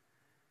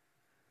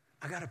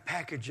 I got a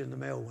package in the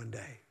mail one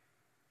day.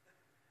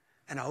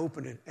 And I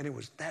opened it, and it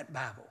was that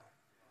Bible.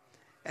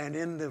 And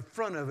in the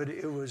front of it,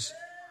 it was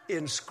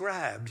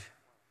inscribed,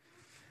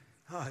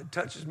 oh, it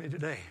touches me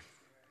today,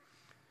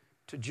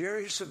 to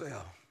Jerry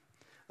Savelle,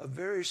 a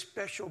very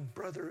special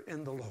brother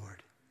in the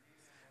Lord.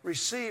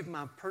 Receive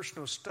my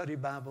personal study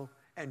Bible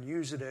and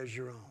use it as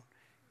your own.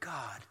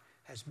 God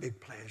has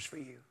big plans for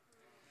you.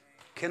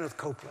 Kenneth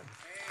Copeland.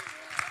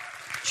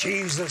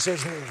 Jesus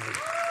is Lord.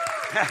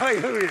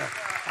 Hallelujah.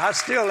 I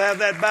still have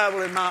that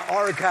Bible in my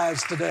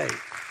archives today.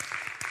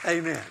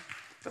 Amen.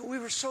 But we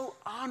were so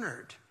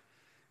honored,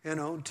 you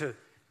know,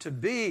 to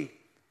be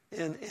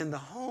in the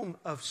home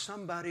of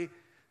somebody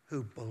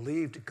who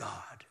believed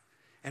God.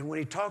 And when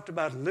he talked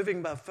about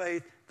living by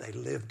faith, they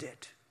lived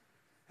it.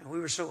 And we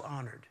were so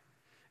honored.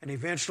 And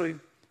eventually,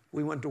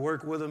 we went to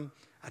work with him.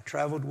 I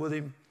traveled with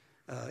him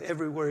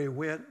everywhere he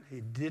went.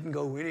 He didn't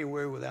go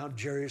anywhere without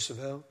Jerry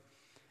Savelle.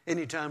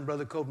 Anytime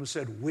Brother Copeland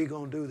said, we're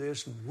going to do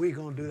this and we're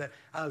going to do that,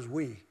 I was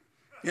we,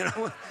 you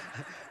know.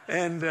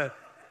 And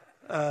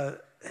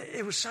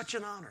it was such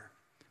an honor.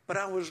 But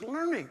I was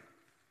learning.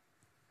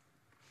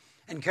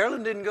 And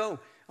Carolyn didn't go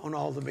on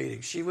all the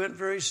meetings. She went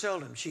very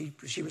seldom. She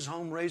was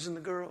home raising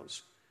the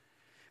girls.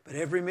 But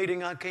every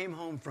meeting I came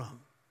home from,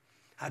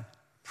 I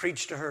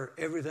preached to her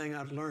everything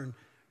I'd learned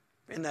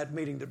in that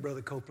meeting that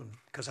Brother Copeland,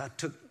 because I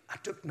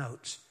took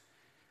notes.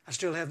 I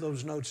still have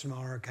those notes in my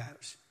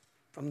archives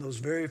from those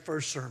very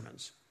first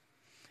sermons.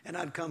 And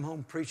I'd come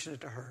home preaching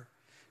it to her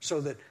so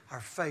that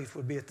our faith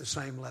would be at the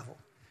same level.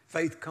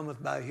 Faith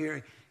cometh by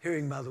hearing,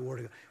 hearing by the word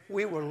of God.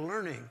 We were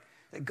learning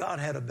that God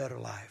had a better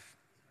life.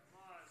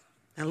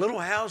 And a little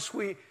house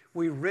we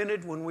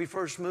rented when we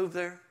first moved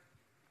there,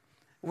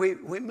 we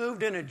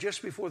moved in it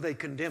just before they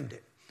condemned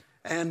it.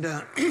 And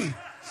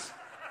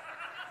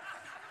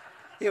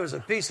it was a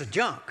piece of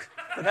junk,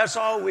 but that's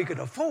all we could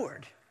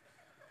afford.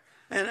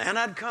 And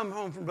I'd come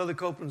home from Brother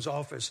Copeland's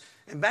office.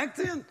 And back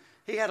then,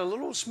 he had a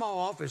little small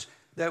office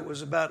that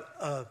was about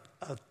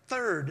a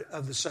third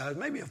of the size,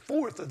 maybe a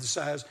fourth of the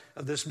size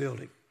of this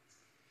building.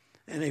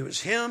 And it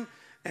was him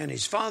and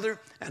his father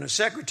and a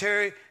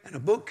secretary and a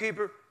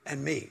bookkeeper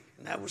and me.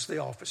 And that was the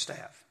office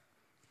staff.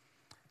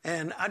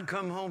 And I'd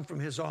come home from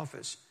his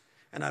office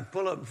and I'd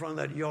pull up in front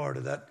of that yard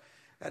of that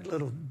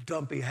little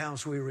dumpy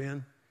house we were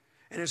in.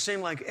 And it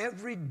seemed like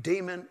every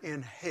demon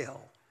in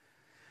hell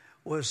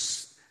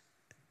was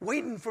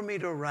waiting for me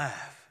to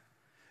arrive.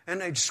 And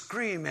they'd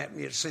scream at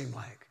me, it seemed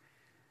like,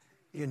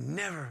 "You're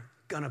never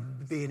going to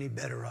be any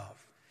better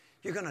off.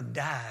 You're going to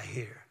die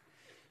here.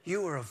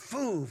 You were a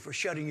fool for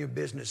shutting your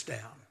business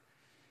down.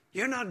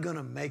 You're not going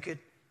to make it.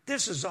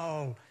 This is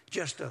all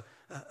just a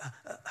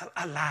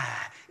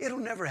lie. It'll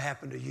never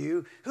happen to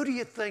you. Who do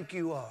you think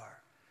you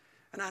are?"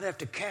 And I'd have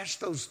to cast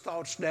those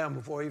thoughts down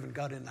before I even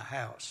got in the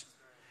house.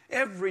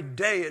 Every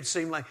day it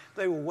seemed like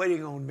they were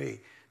waiting on me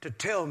to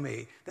tell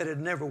me that it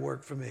never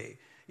worked for me.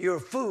 "You're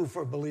a fool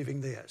for believing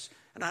this."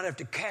 And I'd have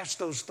to cast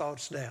those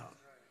thoughts down.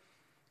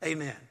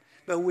 Amen.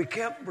 But we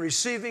kept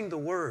receiving the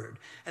word.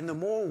 And the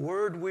more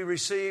word we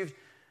received,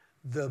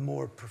 the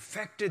more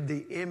perfected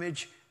the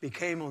image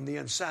became on the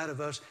inside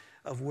of us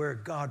of where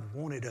God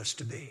wanted us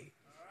to be.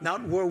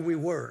 Not where we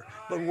were,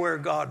 but where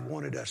God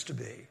wanted us to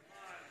be.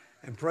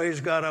 And praise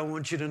God, I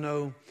want you to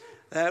know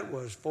that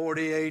was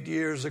 48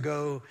 years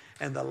ago,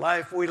 and the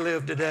life we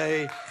live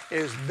today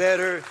is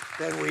better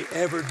than we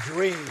ever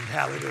dreamed.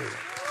 Hallelujah.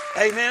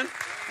 Amen.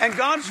 And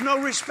God's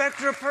no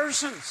respecter of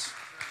persons.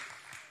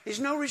 He's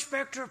no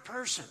respecter of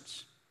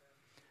persons.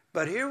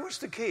 But here was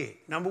the key.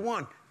 Number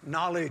one,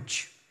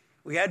 knowledge.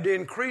 We had to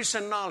increase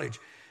in knowledge.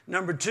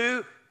 Number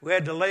two, we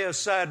had to lay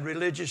aside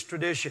religious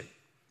tradition,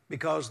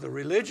 because the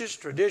religious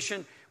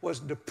tradition was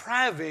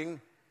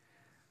depriving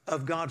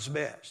of God's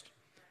best.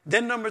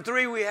 Then number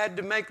three, we had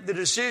to make the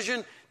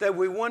decision that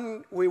we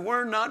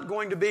were not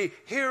going to be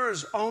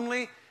hearers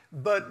only,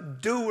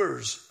 but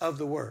doers of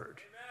the word.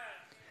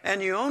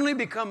 And you only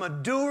become a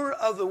doer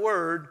of the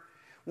word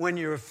when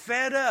you're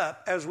fed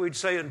up, as we'd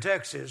say in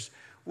Texas,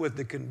 with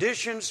the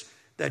conditions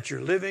that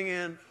you're living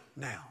in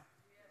now.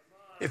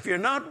 If you're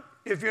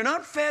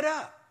not fed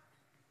up,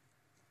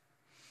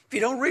 if you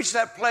don't reach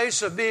that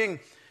place of being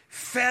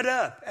fed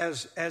up,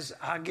 as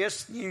I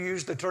guess you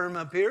use the term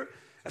up here,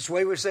 that's the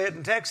way we say it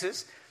in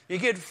Texas, you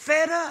get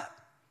fed up,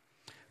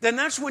 then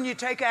that's when you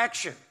take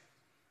action.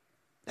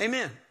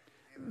 Amen.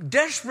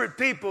 Desperate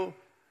people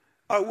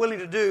are willing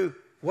to do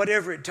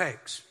whatever it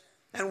takes.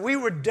 And we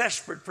were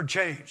desperate for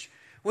change.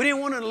 We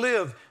didn't want to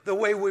live the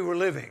way we were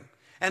living.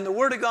 And the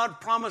Word of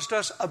God promised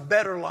us a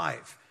better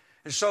life.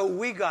 And so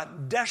we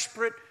got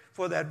desperate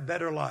for that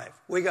better life.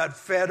 We got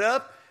fed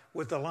up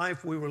with the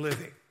life we were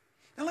living.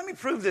 Now let me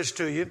prove this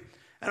to you.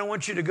 And I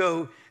want you to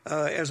go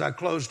as I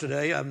close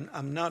today.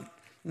 I'm not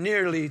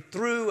nearly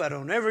through. I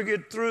don't ever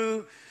get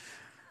through.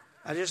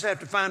 I just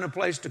have to find a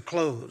place to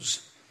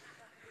close.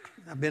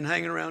 I've been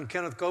hanging around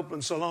Kenneth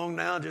Copeland so long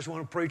now, I just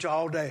want to preach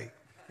all day,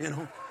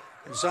 And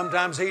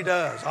sometimes he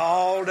does,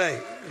 all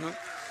day,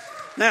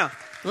 Now,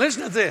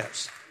 listen to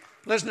this.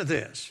 Listen to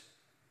this.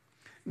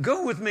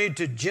 Go with me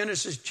to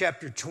Genesis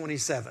chapter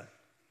 27.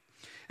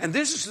 And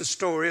this is the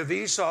story of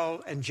Esau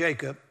and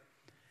Jacob.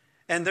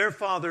 And their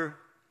father,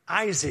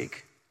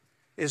 Isaac,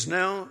 is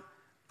now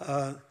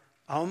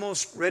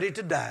almost ready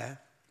to die.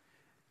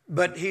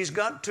 But he's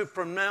got to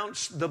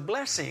pronounce the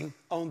blessing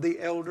on the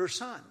elder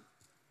son.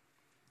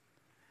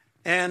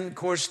 And, of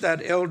course,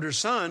 that elder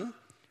son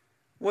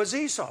was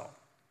Esau.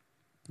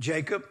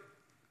 Jacob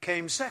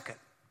came second.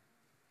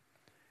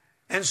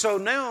 And so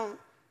now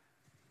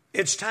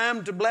it's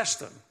time to bless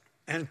them.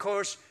 And, of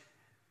course,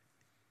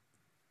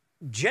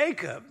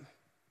 Jacob,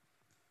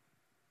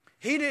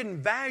 he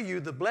didn't value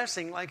the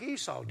blessing like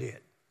Esau did.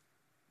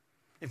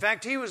 In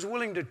fact, he was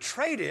willing to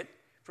trade it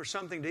for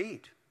something to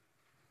eat.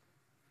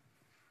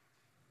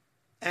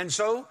 And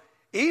so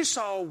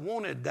Esau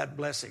wanted that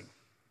blessing.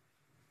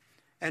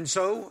 And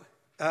so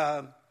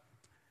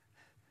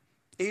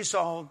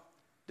Esau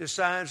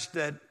decides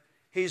that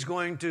he's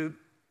going to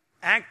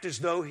act as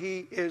though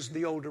he is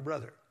the older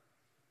brother.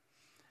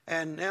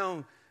 And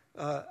now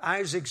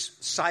Isaac's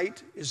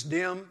sight is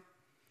dim.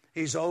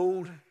 He's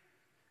old.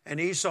 And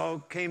Esau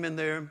came in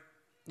there,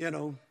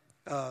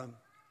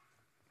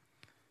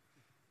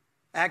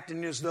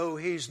 acting as though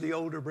he's the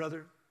older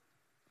brother.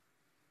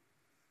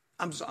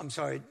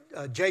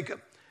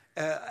 Jacob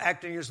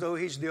acting as though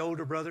he's the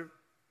older brother,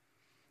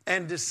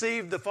 and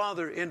deceived the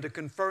father into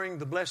conferring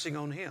the blessing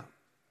on him.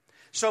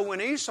 So when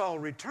Esau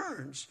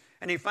returns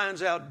and he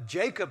finds out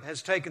Jacob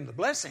has taken the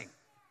blessing,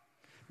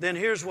 then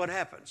here's what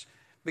happens,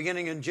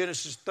 beginning in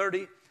Genesis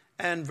 30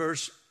 and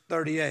verse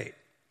 38.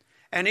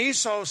 And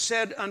Esau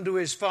said unto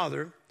his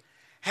father,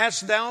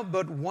 Hast thou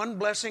but one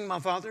blessing, my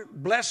father?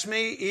 Bless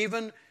me,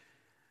 even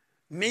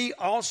me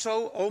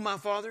also, O my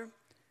father.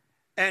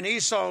 And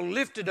Esau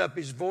lifted up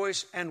his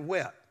voice and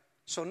wept.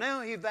 So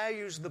now he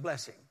values the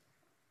blessing.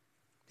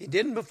 He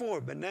didn't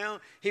before, but now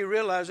he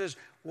realizes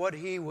what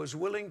he was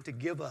willing to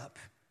give up.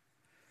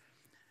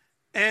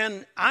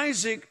 And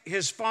Isaac,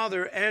 his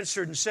father,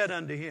 answered and said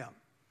unto him,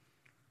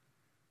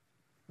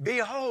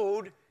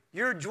 Behold,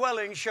 your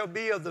dwelling shall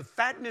be of the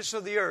fatness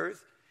of the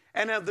earth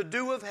and of the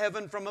dew of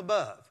heaven from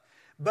above.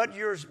 But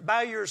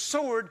by your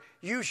sword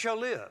you shall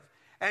live,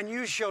 and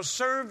you shall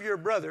serve your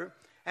brother,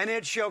 and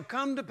it shall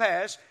come to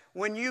pass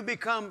when you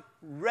become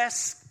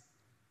restless.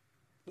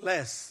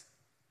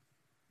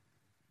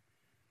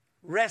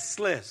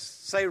 Restless.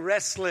 Say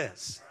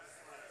restless.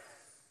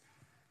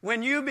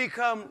 When you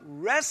become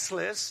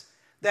restless,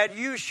 that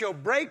you shall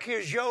break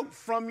his yoke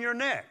from your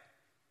neck.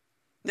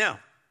 Now,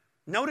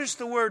 notice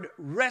the word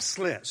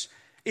restless.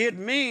 It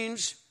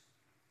means,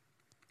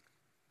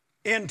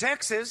 in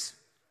Texas,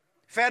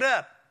 fed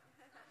up.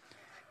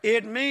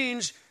 It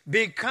means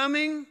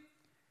becoming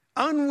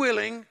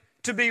unwilling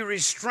to be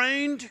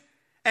restrained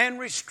and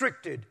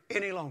restricted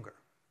any longer.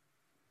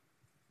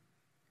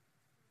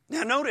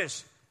 Now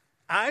notice,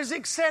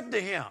 Isaac said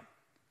to him,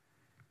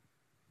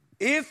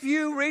 if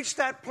you reach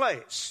that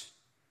place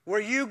where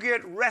you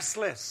get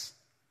restless,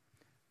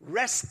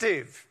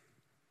 restive,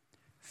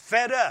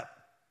 fed up,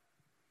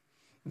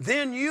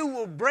 then you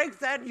will break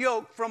that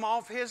yoke from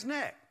off his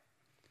neck.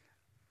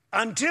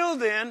 Until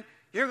then,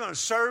 you're going to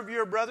serve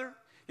your brother.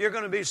 You're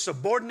going to be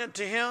subordinate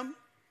to him.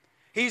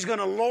 He's going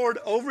to lord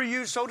over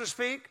you, so to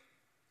speak.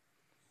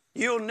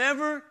 You'll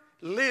never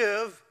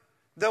live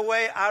the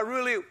way I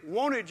really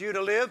wanted you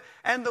to live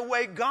and the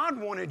way God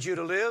wanted you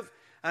to live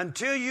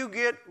until you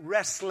get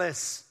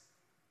restless.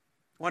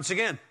 Once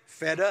again,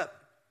 fed up.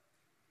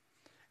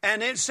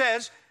 And it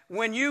says,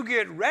 when you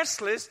get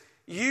restless,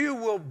 you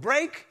will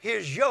break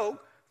his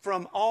yoke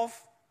from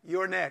off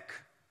your neck.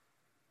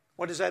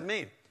 What does that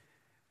mean?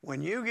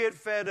 When you get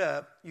fed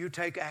up, you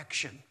take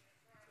action.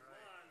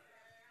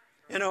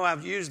 You know,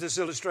 I've used this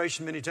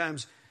illustration many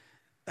times.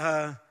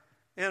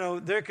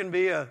 There can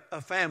be a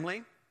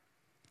family,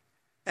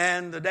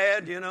 and the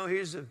dad,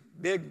 he's a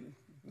big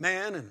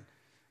man, and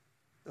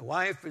the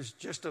wife is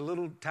just a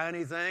little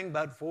tiny thing,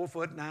 about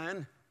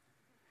 4'9".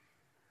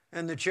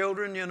 And the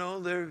children,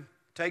 they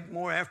take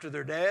more after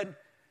their dad.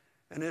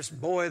 And this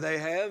boy they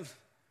have,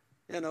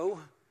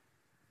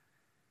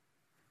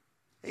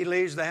 he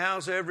leaves the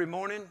house every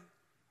morning.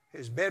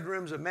 His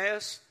bedroom's a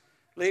mess,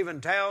 leaving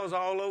towels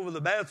all over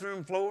the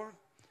bathroom floor.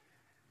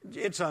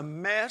 It's a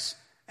mess.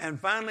 And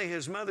finally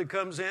his mother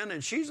comes in,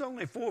 and she's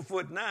only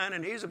 4'9",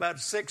 and he's about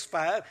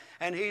 6'5",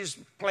 and he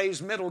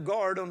plays middle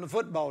guard on the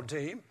football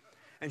team.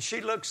 And she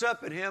looks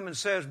up at him and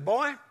says,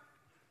 boy,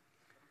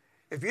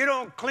 if you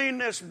don't clean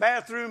this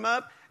bathroom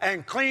up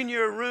and clean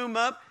your room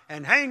up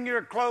and hang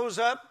your clothes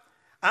up,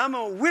 I'm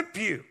going to whip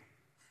you.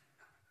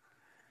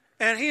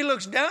 And he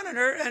looks down at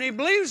her and he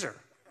believes her.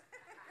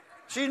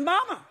 She's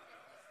mama.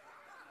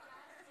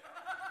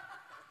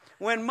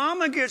 When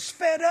mama gets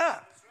fed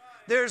up,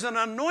 there's an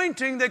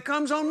anointing that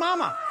comes on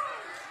mama.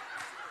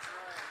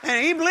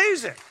 And he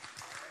believes it.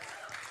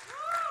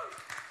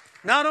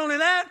 Not only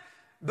that,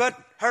 but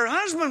her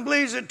husband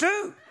believes it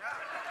too.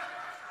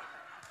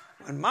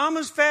 When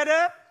mama's fed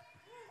up,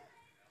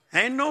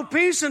 ain't no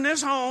peace in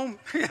this home.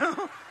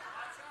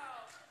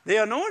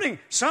 The anointing,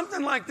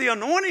 something like the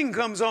anointing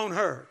comes on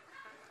her.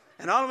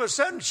 And all of a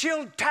sudden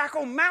she'll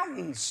tackle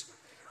mountains,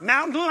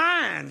 mountain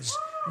lions,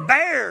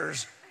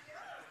 bears,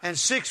 and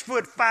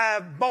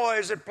 6'5"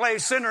 boys that play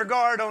center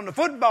guard on the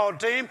football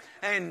team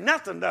ain't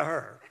nothing to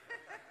her.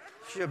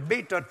 She'll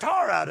beat the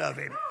tar out of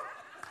him.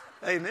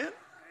 Amen.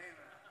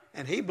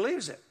 And he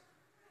believes it.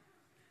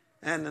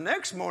 And the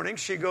next morning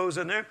she goes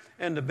in there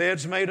and the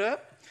bed's made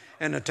up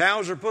and the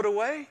towels are put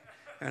away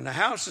and the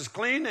house is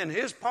clean and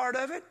his part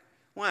of it.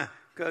 Why?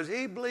 Because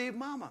he believed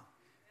mama.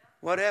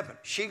 What happened?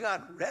 She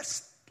got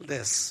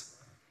restless.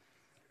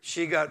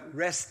 She got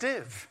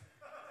restive.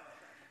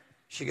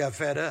 She got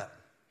fed up.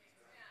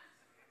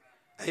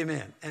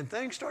 Amen. And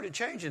things started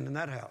changing in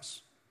that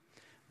house.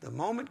 The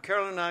moment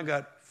Carol and I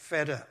got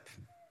fed up,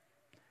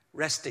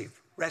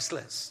 restive,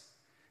 restless,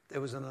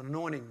 there was an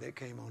anointing that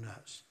came on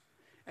us.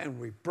 And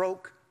we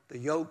broke the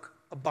yoke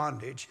of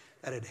bondage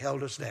that had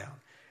held us down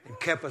and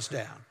kept us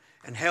down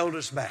and held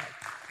us back.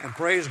 And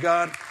praise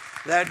God,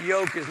 that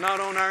yoke is not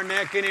on our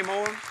neck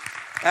anymore.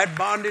 That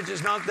bondage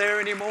is not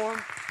there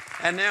anymore.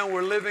 And now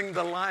we're living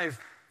the life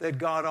that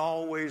God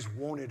always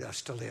wanted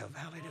us to live.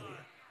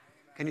 Hallelujah.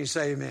 Can you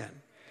say amen?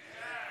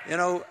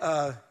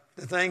 The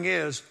thing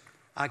is,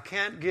 I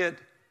can't get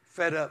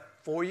fed up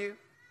for you.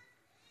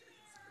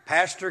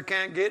 Pastor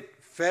can't get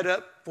fed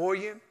up for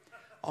you.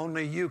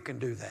 Only you can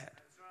do that.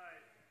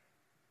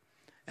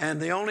 And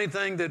the only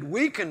thing that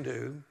we can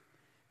do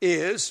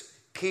is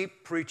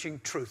keep preaching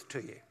truth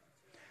to you.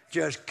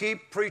 Just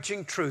keep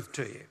preaching truth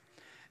to you.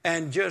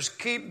 And just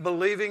keep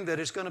believing that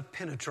it's going to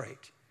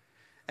penetrate.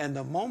 And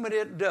the moment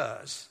it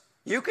does,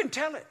 you can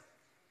tell it.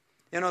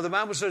 You know, the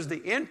Bible says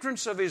the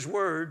entrance of His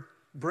Word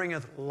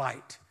bringeth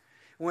light.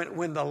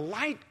 When the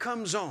light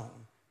comes on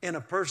in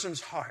a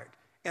person's heart,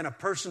 in a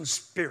person's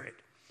spirit,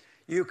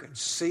 you can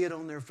see it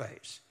on their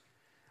face.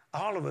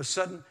 All of a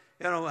sudden,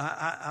 you know,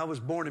 I was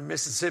born in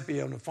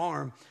Mississippi on a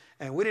farm,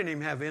 and we didn't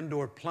even have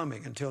indoor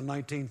plumbing until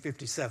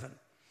 1957.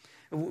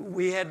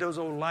 We had those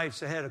old lights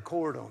that had a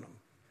cord on them,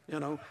 you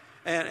know.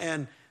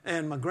 And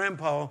my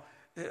grandpa,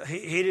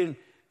 he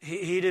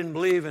didn't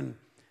believe in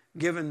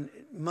giving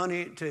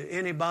money to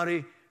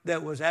anybody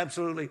that was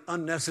absolutely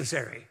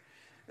unnecessary.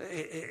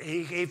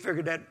 He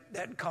figured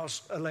that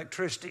cost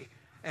electricity,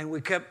 and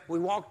we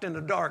walked in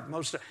the dark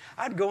most of.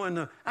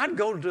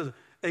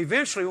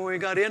 Eventually when we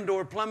got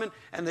indoor plumbing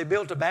and they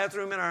built a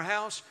bathroom in our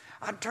house,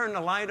 I'd turn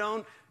the light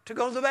on to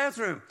go to the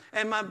bathroom,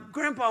 and my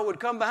grandpa would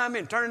come behind me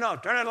and turn it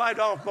off. Turn that light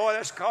off, boy.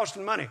 That's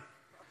costing money.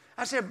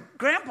 I said,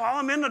 Grandpa,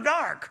 I'm in the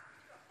dark.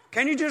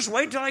 Can you just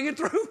wait till I get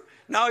through?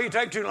 No, you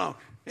take too long.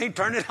 He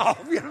turned it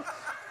off, you know.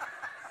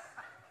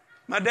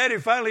 My daddy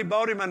finally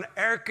bought him an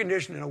air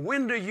conditioning, a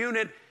window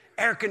unit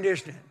air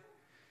conditioning.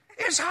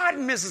 It's hot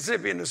in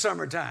Mississippi in the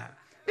summertime.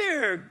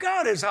 Dear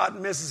God, it's hot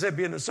in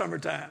Mississippi in the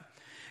summertime.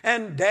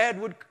 And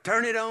Dad would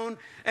turn it on,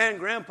 and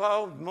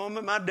Grandpa, the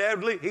moment my dad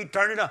would leave, he'd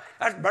turn it on.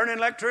 That's burning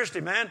electricity,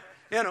 man,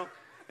 you know.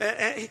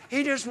 And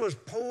he just was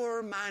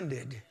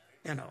poor-minded,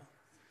 you know.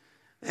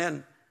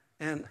 And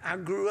I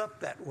grew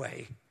up that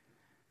way.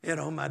 You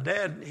know, my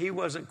dad, he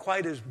wasn't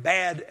quite as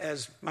bad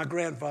as my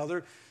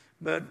grandfather,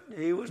 but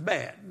he was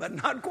bad, but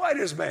not quite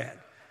as bad.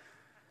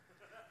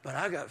 But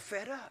I got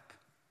fed up.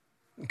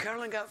 And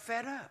Carolyn got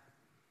fed up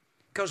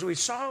because we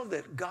saw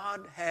that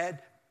God had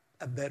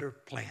a better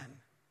plan.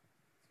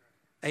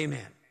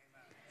 Amen.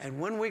 And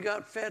when we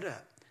got fed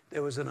up,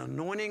 there was an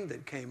anointing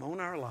that came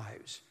on our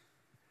lives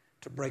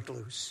to break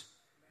loose.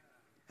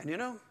 And you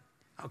know,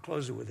 I'll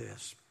close it with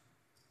this.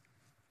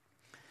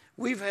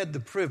 We've had the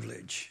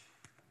privilege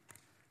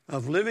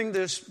of living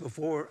this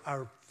before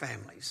our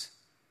families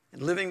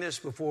and living this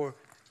before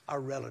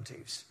our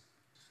relatives.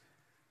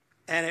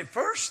 And at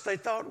first, they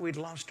thought we'd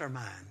lost our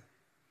mind.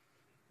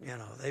 You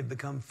know, they've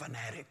become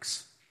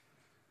fanatics.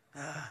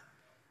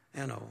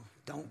 You know,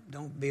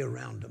 don't be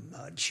around them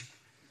much.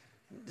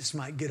 This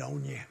might get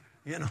on you,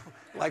 you know,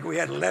 like we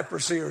had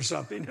leprosy or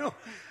something, you know.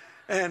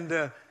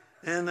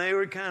 And they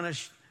were kind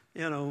of,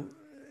 you know,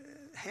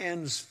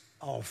 hands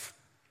off.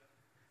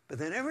 But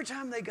then every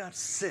time they got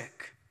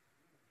sick,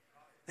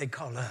 they'd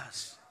call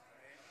us.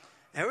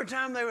 Every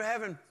time they were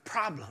having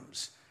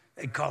problems,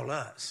 they'd call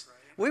us.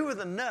 We were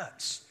the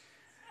nuts.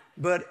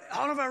 But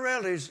all of our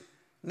relatives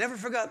never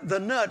forgot the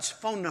nuts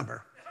phone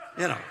number,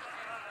 you know.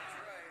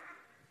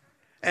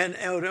 And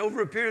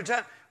over a period of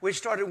time, we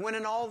started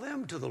winning all of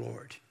them to the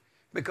Lord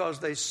because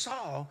they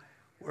saw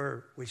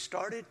where we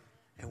started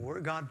and where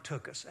God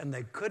took us, and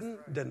they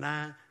couldn't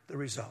deny the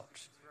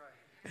results.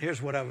 And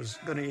here's what I was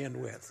going to end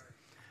with.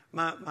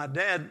 My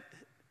dad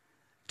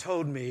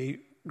told me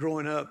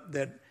growing up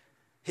that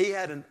he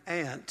had an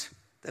aunt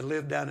that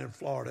lived down in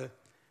Florida,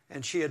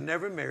 and she had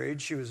never married.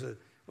 She was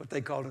what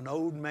they called an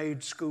old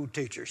maid school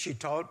teacher. She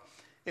taught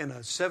in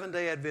a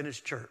Seventh-day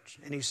Adventist church,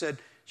 and he said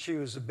she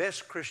was the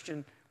best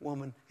Christian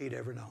woman he'd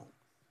ever known.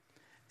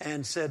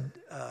 And said,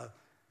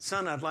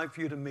 son, I'd like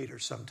for you to meet her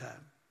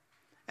sometime.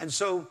 And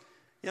so,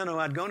 you know,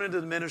 I'd gone into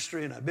the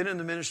ministry, and I've been in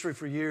the ministry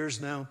for years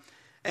now.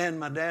 And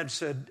my dad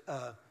said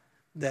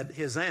that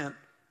his aunt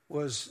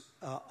was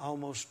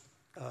almost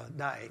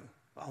dying,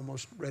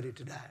 almost ready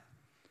to die.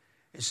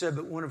 He said,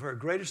 but one of her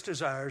greatest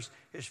desires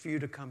is for you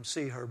to come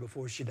see her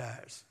before she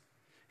dies.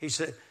 He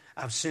said,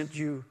 I've sent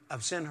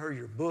her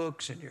your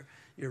books and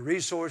your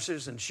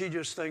resources, and she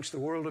just thinks the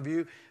world of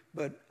you,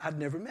 but I'd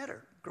never met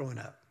her growing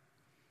up.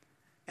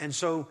 And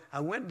so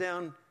I went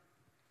down,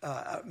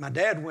 my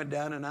dad went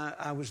down, and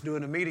I was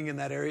doing a meeting in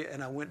that area,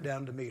 and I went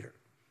down to meet her.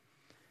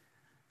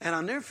 And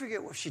I'll never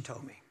forget what she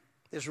told me.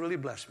 This really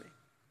blessed me.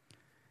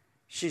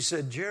 She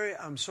said, Jerry,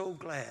 I'm so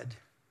glad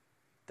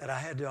that I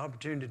had the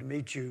opportunity to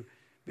meet you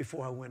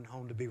before I went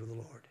home to be with the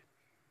Lord.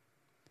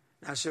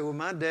 And I said, well,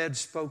 my dad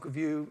spoke of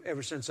you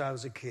ever since I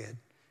was a kid,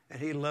 and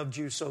he loved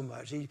you so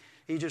much.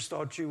 He just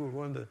thought you were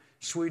one of the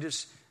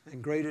sweetest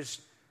and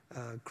greatest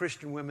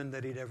Christian women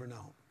that he'd ever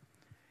known.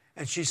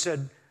 And she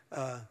said,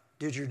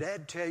 did your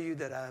dad tell you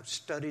that I've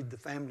studied the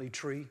family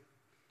tree?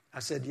 I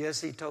said,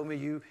 yes, he told me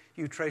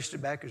you traced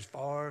it back as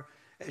far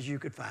as you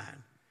could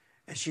find.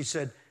 And she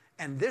said,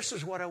 and this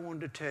is what I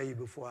wanted to tell you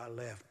before I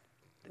left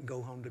and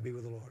go home to be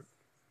with the Lord.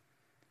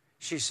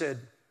 She said,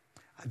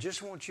 I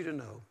just want you to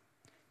know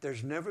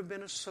there's never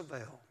been a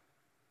Savelle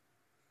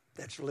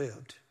that's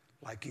lived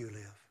like you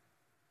live.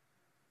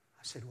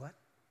 I said, what?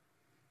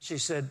 She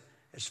said,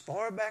 as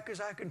far back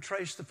as I can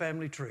trace the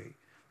family tree,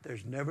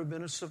 there's never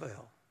been a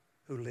Savelle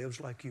who lives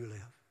like you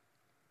live.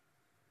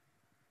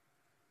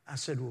 I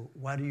said, well,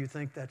 why do you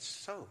think that's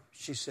so?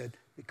 She said,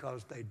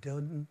 because they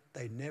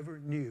never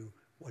knew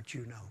what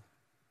you know.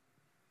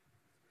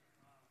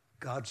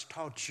 God's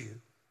taught you,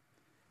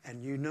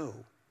 and you know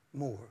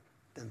more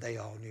than they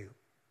all knew.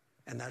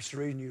 And that's the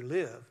reason you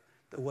live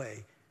the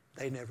way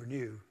they never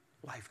knew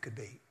life could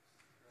be.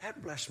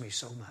 That blessed me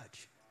so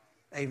much.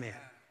 Amen.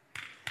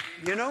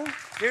 You know,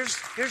 here's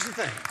the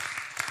thing.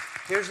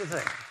 Here's the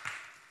thing.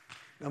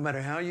 No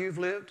matter how you've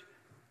lived,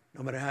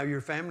 no matter how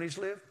your families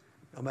lived,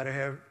 no matter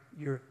how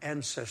your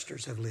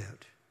ancestors have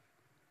lived,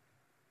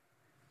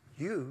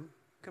 you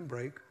can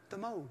break the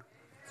mold.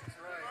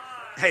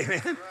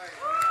 Amen.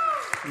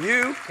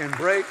 You can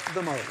break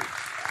the mold.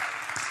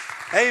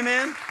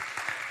 Amen.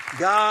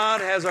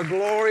 God has a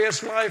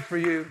glorious life for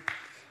you.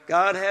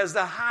 God has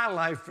the high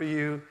life for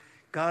you.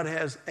 God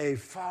has a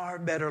far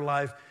better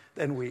life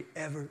than we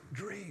ever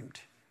dreamed.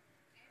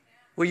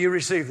 Will you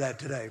receive that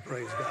today?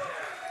 Praise God.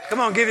 Come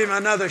on, give him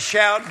another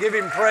shout. Give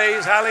him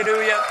praise.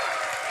 Hallelujah.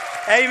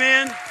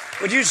 Amen.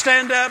 Would you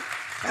stand up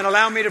and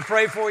allow me to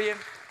pray for you?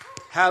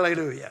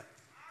 Hallelujah.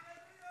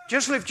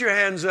 Just lift your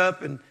hands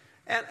up and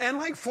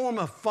like form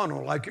a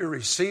funnel like you're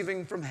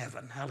receiving from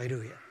heaven.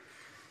 Hallelujah.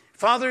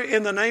 Father,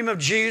 in the name of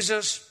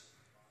Jesus,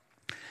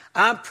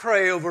 I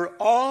pray over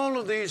all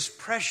of these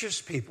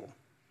precious people.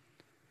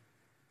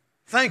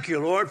 Thank you,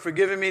 Lord, for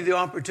giving me the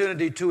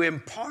opportunity to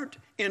impart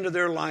into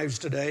their lives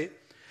today.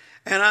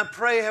 And I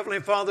pray,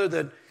 Heavenly Father,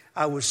 that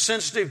I was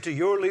sensitive to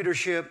your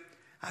leadership.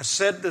 I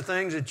said the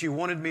things that you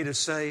wanted me to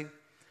say.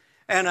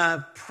 And I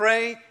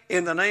pray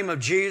in the name of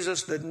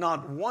Jesus that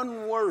not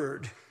one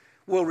word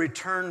will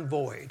return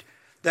void,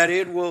 that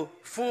it will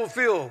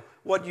fulfill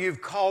what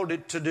you've called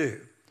it to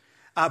do.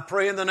 I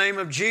pray in the name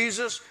of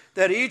Jesus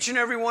that each and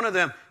every one of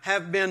them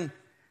have been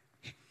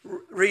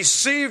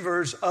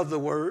receivers of the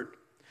word,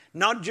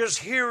 not just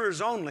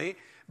hearers only,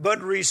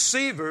 but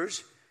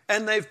receivers,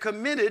 and they've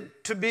committed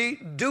to be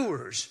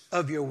doers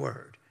of your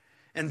word.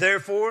 And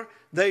therefore,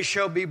 they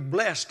shall be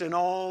blessed in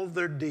all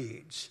their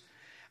deeds.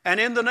 And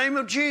in the name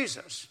of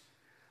Jesus,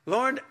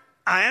 Lord,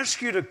 I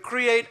ask you to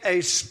create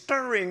a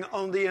stirring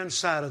on the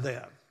inside of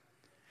them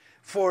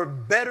for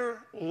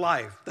better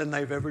life than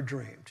they've ever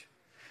dreamed.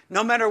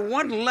 No matter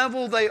what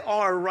level they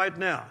are right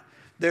now,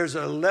 there's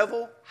a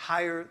level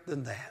higher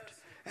than that.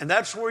 And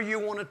that's where you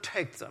want to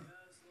take them.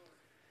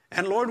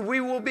 And Lord, we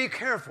will be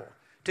careful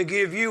to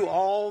give you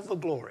all the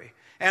glory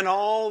and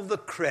all the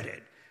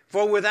credit.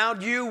 For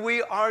without you,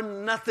 we are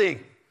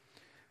nothing.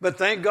 But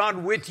thank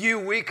God, with you,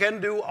 we can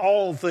do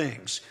all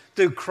things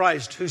through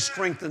Christ who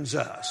strengthens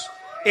us.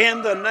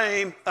 In the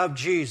name of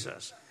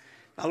Jesus.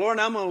 Now, Lord,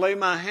 I'm going to lay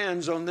my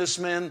hands on this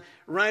man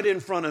right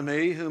in front of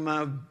me, whom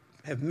I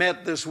have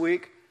met this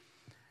week.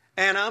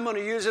 And I'm going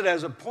to use it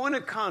as a point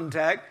of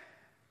contact,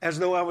 as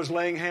though I was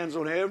laying hands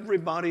on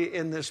everybody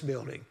in this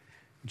building.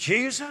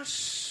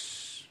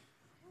 Jesus,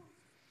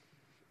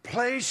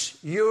 place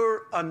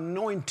your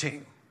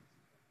anointing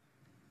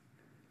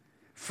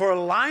for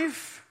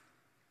life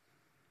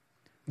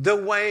the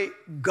way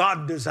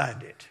God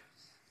designed it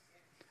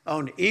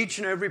on each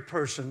and every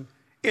person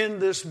in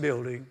this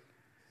building.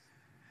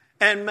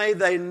 And may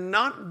they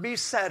not be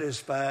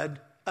satisfied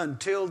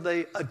until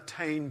they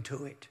attain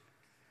to it.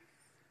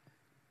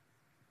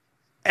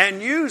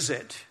 And use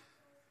it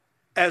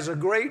as a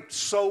great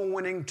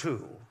soul-winning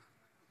tool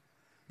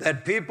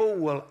that people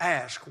will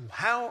ask,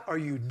 how are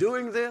you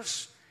doing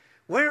this?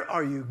 Where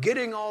are you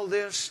getting all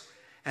this?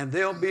 And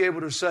they'll be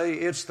able to say,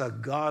 it's the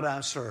God I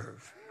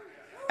serve.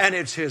 And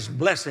it's His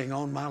blessing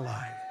on my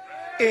life.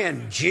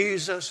 In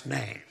Jesus'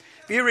 name.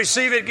 If you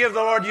receive it, give the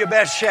Lord your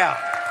best shout.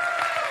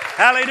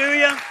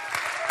 Hallelujah.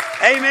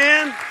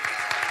 Amen.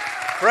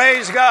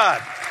 Praise God.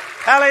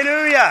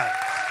 Hallelujah.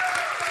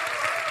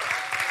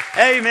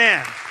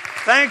 Amen.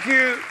 Thank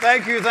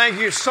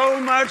you so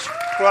much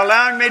for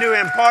allowing me to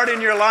impart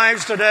in your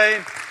lives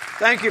today.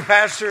 Thank you,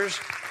 pastors,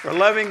 for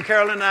loving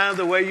Carol and I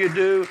the way you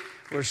do.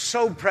 We're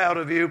so proud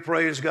of you,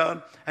 praise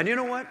God. And you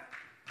know what?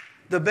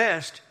 The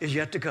best is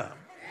yet to come.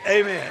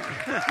 Amen.